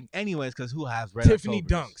think they're fake anyways because who has Red Tiffany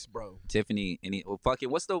Octobers? Dunks, bro. Tiffany. Well, fucking.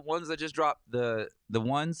 What's the ones that just dropped? The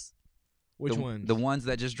ones. Which the, ones? The ones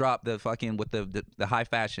that just dropped the fucking with the high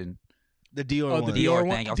fashion. The Dior Oh, ones. the Dior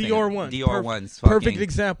thing. I was Dior thinking ones. Dior ones. Perfect fucking-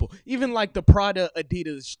 example. Even like the Prada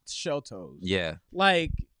Adidas shell toes. Yeah.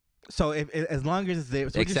 Like So if as long as they're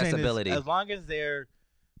so what you're saying is, Accessibility. as long as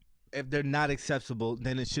if they're not accessible,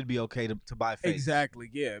 then it should be okay to buy fakes. exactly,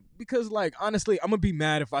 yeah. Because like honestly, I'm gonna be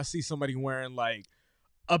mad if I see somebody wearing like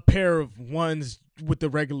a pair of ones with the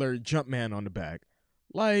regular Jumpman on the back.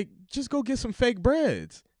 Like, just go get some fake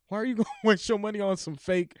breads. Why are you gonna waste your money on some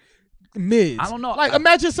fake mids? I don't know. Like,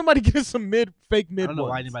 imagine somebody getting some fake mid. I don't know why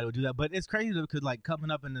ones. anybody would do that, but it's crazy because like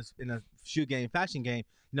coming up in a shoe game, fashion game,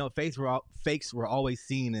 you know, fakes were always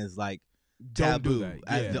seen as like Don't do taboo, that.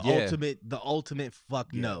 as Yeah. the ultimate fuck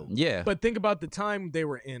Yeah. no. Yeah. But think about the time they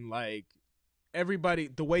were in. Like, everybody,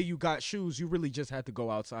 the way you got shoes, you really just had to go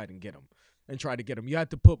outside and get them and try to get them. You had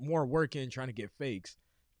to put more work in trying to get fakes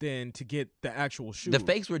than to get the actual shoe. The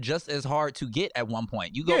fakes were just as hard to get at one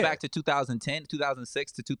point. You go Yeah. back to 2010,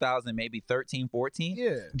 2006 to 2000, maybe 13, 14.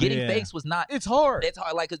 Yeah. Getting Yeah. fakes was not. It's hard. It's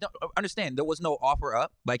hard. Like, 'cause understand, there was no offer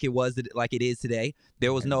up like it is today.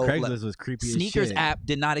 There was no Craigslist was creepy as sneakers shit. app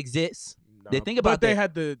did not exist. Nah, They think about but they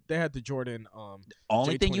that. had the Jordan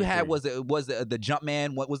Only thing you had J23. was the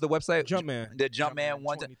Jumpman. What was the website? Jumpman. The Jumpman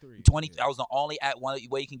 23. 20. Yeah. That was the only at one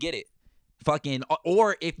way you can get it. Fucking,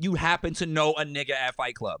 or if you happen to know a nigga at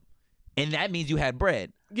Fight Club, and that means you had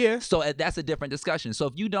bread. Yeah. So that's a different discussion. So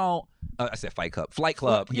if you don't, I said Flight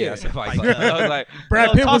Club. Yeah. I said Fight Club. I was like,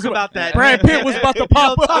 Brad Pitt was about that. Brad Pitt was about to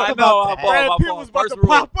pop up. I know. Brad Pitt was about to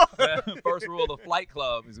pop up. First rule of Flight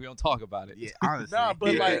Club is we don't talk about it. Yeah, honestly. Nah,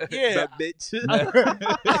 but like, yeah. That bitch.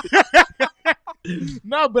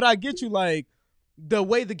 No, but I get you. Like, the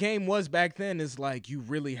way the game was back then is like you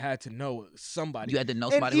really had to know somebody. You had to know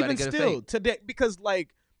somebody who had to get a fake. Today, because like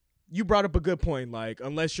you brought up a good point. Like,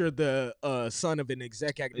 unless you're the son of an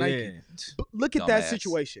exec at Nike, look at that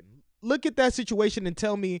situation. Look at that situation and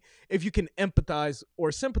tell me if you can empathize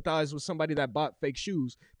or sympathize with somebody that bought fake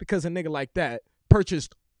shoes because a nigga like that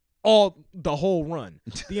purchased the whole run,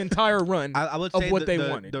 the entire run I would of say what they the,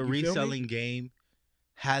 wanted. The You feel me? reselling game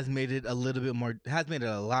has made it a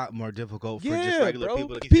lot more difficult for just Yeah, regular bro.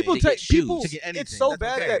 people to People get take shoes. people. To get anything. It's so That's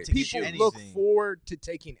bad okay. that To get people shoes. look Anything. forward to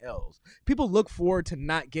taking L's. People look forward to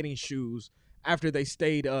not getting shoes after they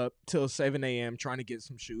stayed up till 7 a.m. trying to get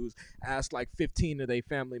some shoes. Asked like 15 of their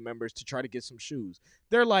family members to try to get some shoes.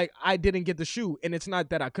 They're like, I didn't get the shoe, and it's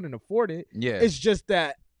not that I couldn't afford it. Yeah. It's just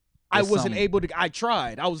that I There's wasn't some- able to. I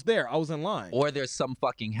tried. I was there. I was in line. Or there's some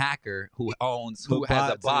fucking hacker who has a bots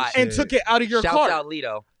and bot. shit. And took it out of your Shouts cart. out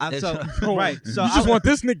Lido. Right. So you just want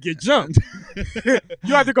this nigga get jumped.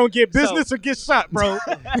 You either gonna get business or get shot, bro.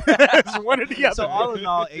 It's one or the other. So all in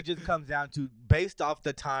all, it just comes down to based off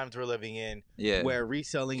the times we're living in, Yeah. where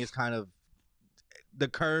reselling is kind of the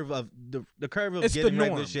curve of the curve of It's the getting norm.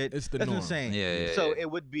 regular shit. It's the That's what norm. I'm saying. Yeah. So it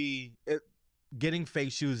would be getting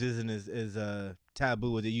fake shoes isn't as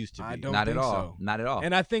taboo as it used to be. I don't Not at think all. so. Not at all.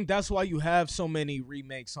 And I think that's why you have so many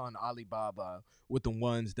remakes on Alibaba with the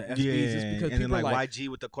ones, the SBs, is because and people then are like YG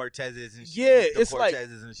with the Cortezes and shit. Yeah, the it's like-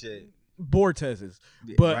 Cortezes and shit. Bortezes.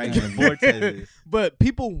 Yeah, But right, and Bortezes. but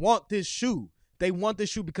people want this shoe. They want this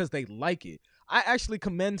shoe because they like it. I actually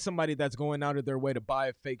commend somebody that's going out of their way to buy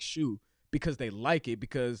a fake shoe because they like it,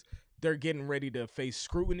 because they're getting ready to face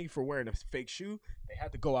scrutiny for wearing a fake shoe. They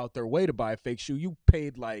had to go out their way to buy a fake shoe. You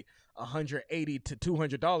paid like $180 to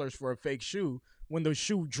 $200 for a fake shoe when the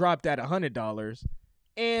shoe dropped at $100.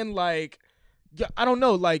 And like, I don't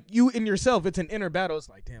know, like you in yourself, it's an inner battle. It's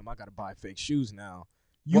like, damn, I gotta buy fake shoes now.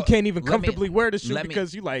 You Well, can't even let me- comfortably wear the shoe let me-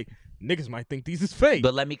 because you like, niggas might think these is fake.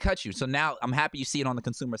 But let me cut you. So now I'm happy you see it on the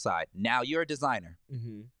consumer side. Now you're a designer,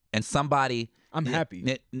 Mm-hmm. and somebody. I'm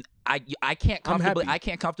happy. I can't I'm comfortably happy. I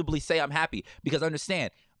can't comfortably say I'm happy because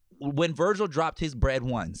understand when Virgil dropped his bread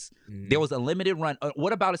ones, there was a limited run.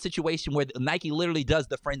 What about a situation where Nike literally does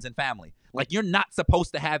the friends and family? Like you're not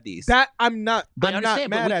supposed to have these. That I'm not. But I'm not understand,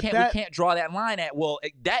 mad but at we that. can't draw that line at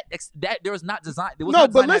that there was not design. There was No,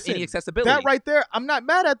 not but designed to have listen, any accessibility. that right there, I'm not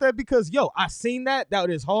mad at that because I seen that. That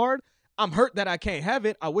is hard. I'm hurt that I can't have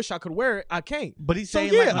it. I wish I could wear it. I can't. But he's So,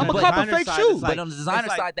 saying, yeah, like, I'm on a the cop of designer fake side, shoes. it's like- but on the designer it's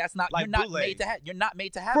like- side, that's not like you're not bootleg. made to have. You're not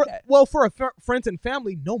made to have For, that. well, for friends and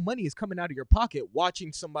family, no money is coming out of your pocket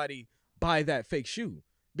watching somebody buy that fake shoe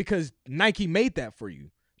because Nike made that for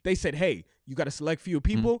you. They said, hey, you got a select few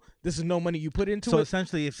people. This is no money you put into So it.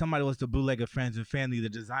 essentially, if somebody was to bootleg a friends and family, the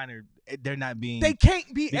designer, they're not being. They can't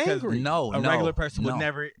be because angry. No, a regular person would no.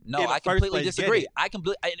 never. No, in the I first completely place, disagree. get it. I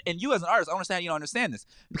completely, and you as an artist, I understand you don't understand this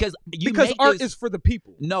because Because make art this, is for the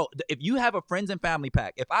people. No, if you have a friends and family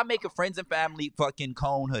pack, if I make a friends and family fucking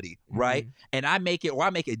cone hoodie, right, and I make it a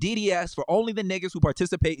DDS for only the niggas who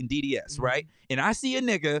participate in DDS, right, and I see a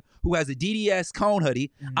nigga who has a DDS cone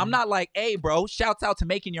hoodie, I'm not like, hey, bro, shouts out to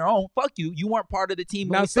making your own. Fuck you. You weren't part of the team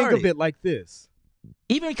when Now we think started. of it like this.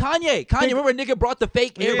 Even Kanye, remember a nigga brought the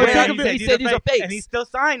fake Air but Ray think out, of it- he said these are fakes. and he still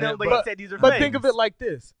signed them, but he said these are But fakes. think of it like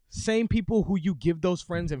this. Same people who you give those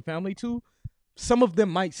friends and family to, some of them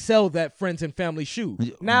might sell that friends and family shoe.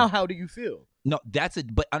 Now, how do you feel? No,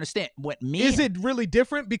 but understand what me Is it really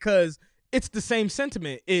different? Because it's the same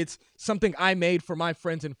sentiment. It's something I made for my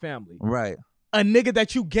friends and family. right. A nigga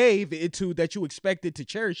that you gave it to, that you expected to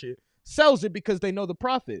cherish it, sells it because they know the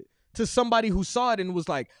profit. To somebody who saw it and was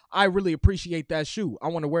like, I really appreciate that shoe. I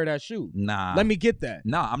want to wear that shoe. Nah. Let me get that.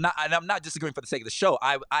 No, I'm not disagreeing for the sake of the show.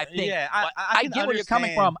 I think Yeah, I can get where you're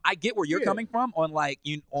coming understand. from. I get where you're coming from on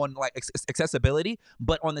accessibility,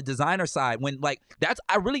 but on the designer side, when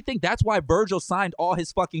I really think that's why Virgil signed all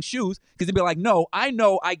his fucking shoes, because he'd be like, no, I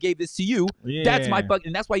know I gave this to you. That's my fucking,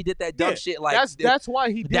 and that's why he did that dumb shit. Like that's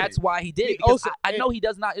why he did. that's it. why he did He it. Because also- I know he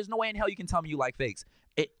does not. There's no way in hell you can tell me you like fakes.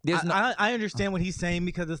 I understand what he's saying,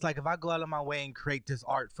 because it's like if I go out of my way and create this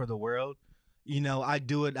art for the world, I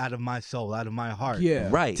do it out of my soul, out of my heart. Yeah.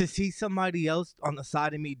 Right. To see somebody else on the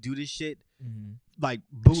side of me do this shit, like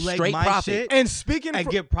bootleg Straight my profit. shit, And speaking and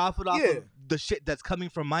for, get profit off Yeah. of the shit that's coming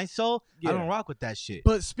from my soul, I don't rock with that shit.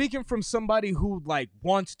 But speaking from somebody who like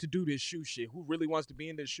wants to do this shoe shit, who really wants to be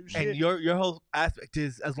in this shoe shit, and your whole aspect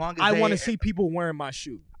is as long as I want to see people wearing my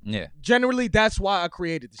shoe. Yeah. Generally, that's why I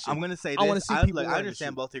created the shit. I'm gonna say this. I want to see people. I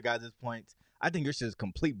understand both your guys' points. I think your shit is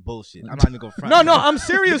complete bullshit. I'm not even gonna front. No, I'm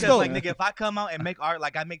serious though. Like, nigga, if I come out and make art,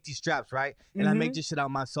 like I make these straps, right, and I make this shit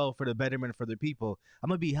out my soul for the betterment for the people, I'm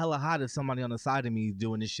gonna be hella hot if somebody on the side of me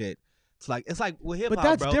doing this shit. It's like with hip hop, but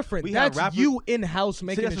that's bro. different. That's you in house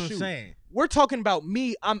making a shoe. What I'm saying. We're talking about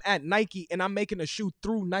me. I'm at Nike and I'm making a shoe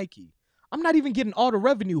through Nike. I'm not even getting all the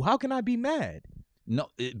revenue. How can I be mad? No,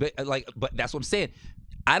 but that's what I'm saying.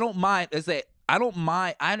 I don't mind. I don't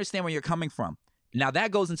mind. I understand where you're coming from. Now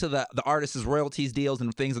that goes into the artist's royalties deals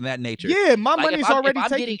and things of that nature. Yeah, my money's already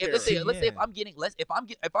taken care of. Let's say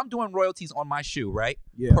if I'm doing royalties on my shoe, right?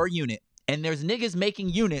 Yeah. Per unit, and there's niggas making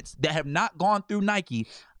units that have not gone through Nike,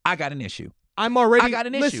 I got an issue. I got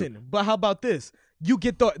an issue. But how about this? You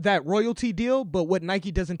get that royalty deal, but what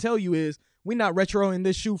Nike doesn't tell you is we're not retroing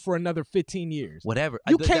this shoe for another 15 years. Whatever.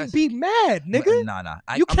 You can't be mad, nigga. Nah.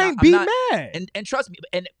 You can't be mad. And trust me.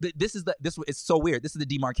 And this is so weird. This is the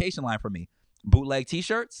demarcation line for me. Bootleg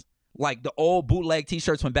T-shirts, like the old bootleg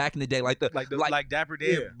T-shirts from back in the day, like Dapper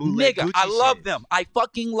Dan, bootleg. Nigga, Gucci I love shit. them. I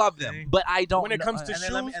fucking love them. But I don't. When it comes to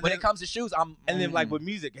shoes, it comes to shoes, I'm. And then like with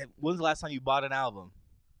music, when's the last time you bought an album?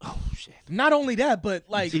 Oh shit! Not only that, but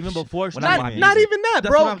like even before. Not even that,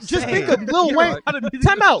 bro. Just think of Lil Wayne.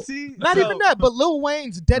 Time out. Not even that, but Lil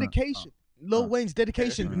Wayne's dedication. Lil Wayne's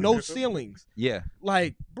dedication, no ceilings. Yeah.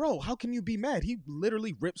 Like, bro, how can you be mad? He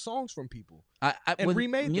literally ripped songs from people and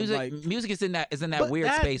remade music. them. Like, music is in that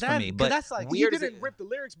weird space for me. But that's like he didn't rip the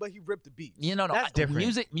lyrics, but he ripped the beats. No, that's different.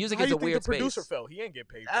 Music how is you a think weird the producer space. felt? He ain't get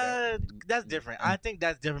paid for that. That's different. I think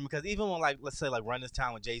that's different because even when like let's say like Run This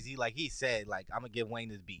Town with Jay-Z, like he said like I'm gonna give Wayne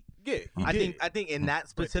this beat. Yeah, I think in that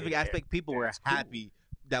specific aspect, people were happy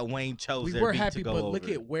that Wayne chose. We were beat happy, to go but over. look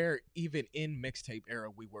at where even in mixtape era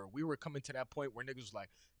we were coming to that point where niggas was like,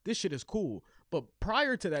 this shit is cool. But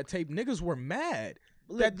prior to that tape, niggas were mad.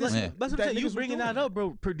 That's what I'm saying. You bringing that up,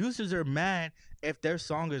 bro. Producers are mad if their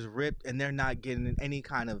song is ripped and they're not getting any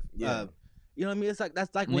kind of, you know what I mean? It's like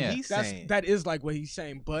that's like what he's saying. That is like what he's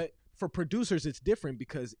saying. But for producers, it's different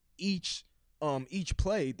because each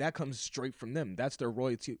play that comes straight from them. That's their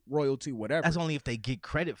royalty, whatever. That's only if they get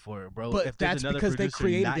credit for it, bro. But if there's that's another because they producer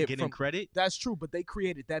created not it getting from credit. That's true, but they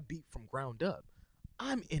created that beat from ground up.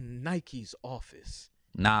 I'm in Nike's office.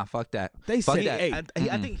 Nah, fuck that. They fuck said, that. "Hey,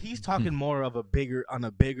 I think he's talking more of a bigger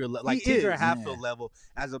level, like He Tinker is. Hatfield level,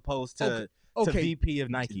 as opposed to okay. VP of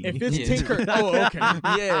Nike. If it's Tinker, oh okay,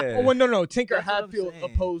 Yeah. Oh well, no, Tinker That's what I'm Hatfield saying.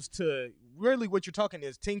 opposed to really what you're talking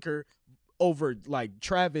is Tinker over like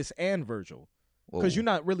Travis and Virgil, because you're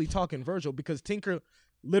not really talking Virgil because Tinker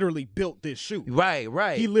literally built this shoe.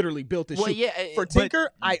 Right. He literally built this shoe. Yeah, For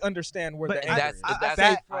Tinker, I understand where the anger is.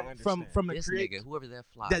 that's from the this create. nigga, whoever that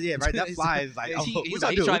fly. Yeah, right. That fly is like, He's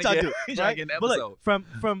what y'all do? He's Right? trying to get an But episode.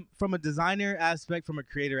 look, from a designer aspect, from a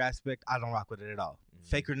creator aspect, I don't rock with it at all.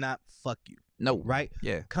 Fake or not, fuck you. No. Right?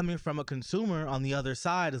 Yeah. Coming from a consumer on the other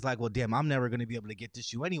side is like, well, damn, I'm never gonna be able to get this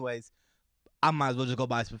shoe anyways. I might as well just go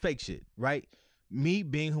buy some fake shit, right? Me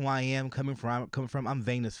being who I am, coming from, I'm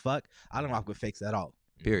vain as fuck. I don't rock with fakes at all.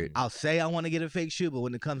 Period. I'll say I want to get a fake shoe, but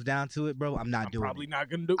when it comes down to it, bro, I'm not doing probably it. not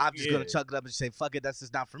gonna do. I'm just gonna chuck it up and say, fuck it, that's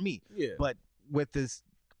just not for me. Yeah. But with this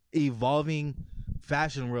evolving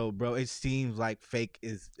fashion world, bro, it seems like fake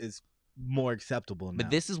is more acceptable now.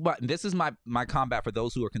 But this is my combat for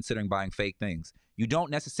those who are considering buying fake things. You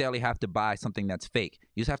don't necessarily have to buy something that's fake.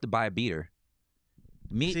 You just have to buy a beater.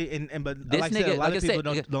 See, but this like nigga, I said, a lot like of I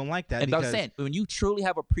people said, don't like that. And Because I'm saying, when you truly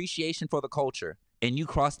have appreciation for the culture and you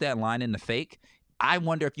cross that line in the fake, I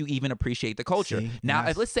wonder if you even appreciate the culture. See, now,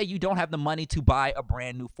 yes. if let's say you don't have the money to buy a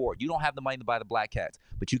brand new Ford, you don't have the money to buy the Black Cats,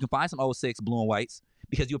 but you can find some 06 blue and whites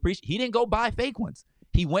because you appreciate. He didn't go buy fake ones.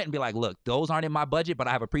 He went and be like, look, those aren't in my budget, but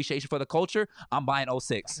I have appreciation for the culture. I'm buying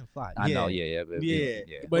 06. I know, yeah.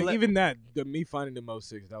 But even that, me finding them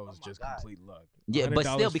 06, that was just complete luck. Yeah, but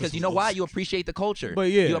still, because you know why? You appreciate the culture.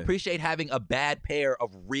 But yeah. You appreciate having a bad pair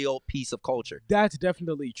of real piece of culture. That's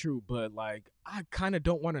definitely true, but like I kind of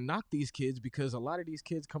don't want to knock these kids because a lot of these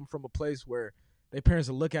kids come from a place where their parents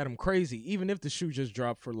will look at them crazy. Even if the shoe just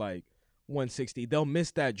dropped for like 160, they'll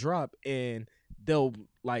miss that drop and they'll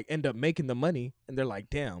like end up making the money and they're like,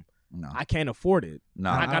 damn, I can't afford it. No,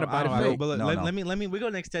 I gotta buy the fake. But let me we're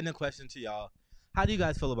gonna extend the question to y'all. How do you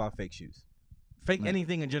guys feel about fake shoes? Fake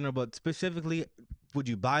anything in general, but specifically, would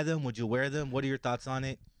you buy them? Would you wear them? What are your thoughts on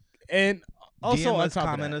it? And Also, DM on us, top of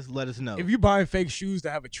comment that, us, let us know. if you buying fake shoes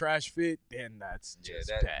that have a trash fit, then that's just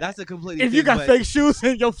bad. That's a completely. If you got fake shoes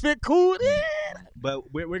and your fit cool,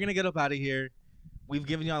 but we're gonna get up out of here. We've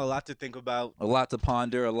given y'all a lot to think about, a lot to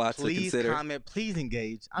ponder, a lot to consider. Please comment, please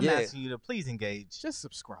engage. I'm asking you to please engage. Just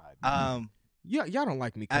subscribe. Y'all don't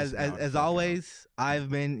like me. As always, I've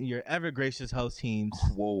been your ever gracious host, Teams.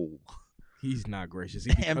 Whoa. He's not gracious.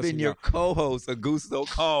 I've been your co-host, Augusto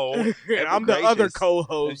Cole. And I'm the other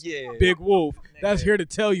co-host, Big Wolf. That's here to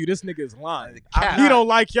tell you this nigga is lying. He don't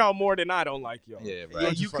like y'all more than I don't like y'all. Yeah, right. Yeah,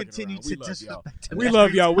 you continue to disrespect him. We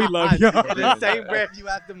love y'all. We love y'all. In the same breath, you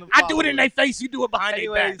ask them to I do it in their face. You do it behind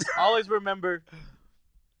their back. Always remember.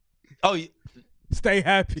 Stay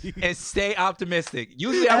happy and stay optimistic.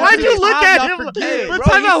 Usually, why'd you look at him?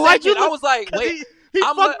 Why'd you? I was like, wait. He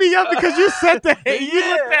fucked me up because you said that.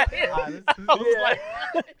 You looked at him. I was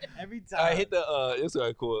like, every time. I hit the. It's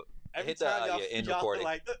really cool. Every hit the time end recording.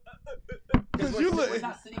 Like, because you looked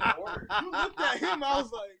at him. I was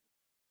like.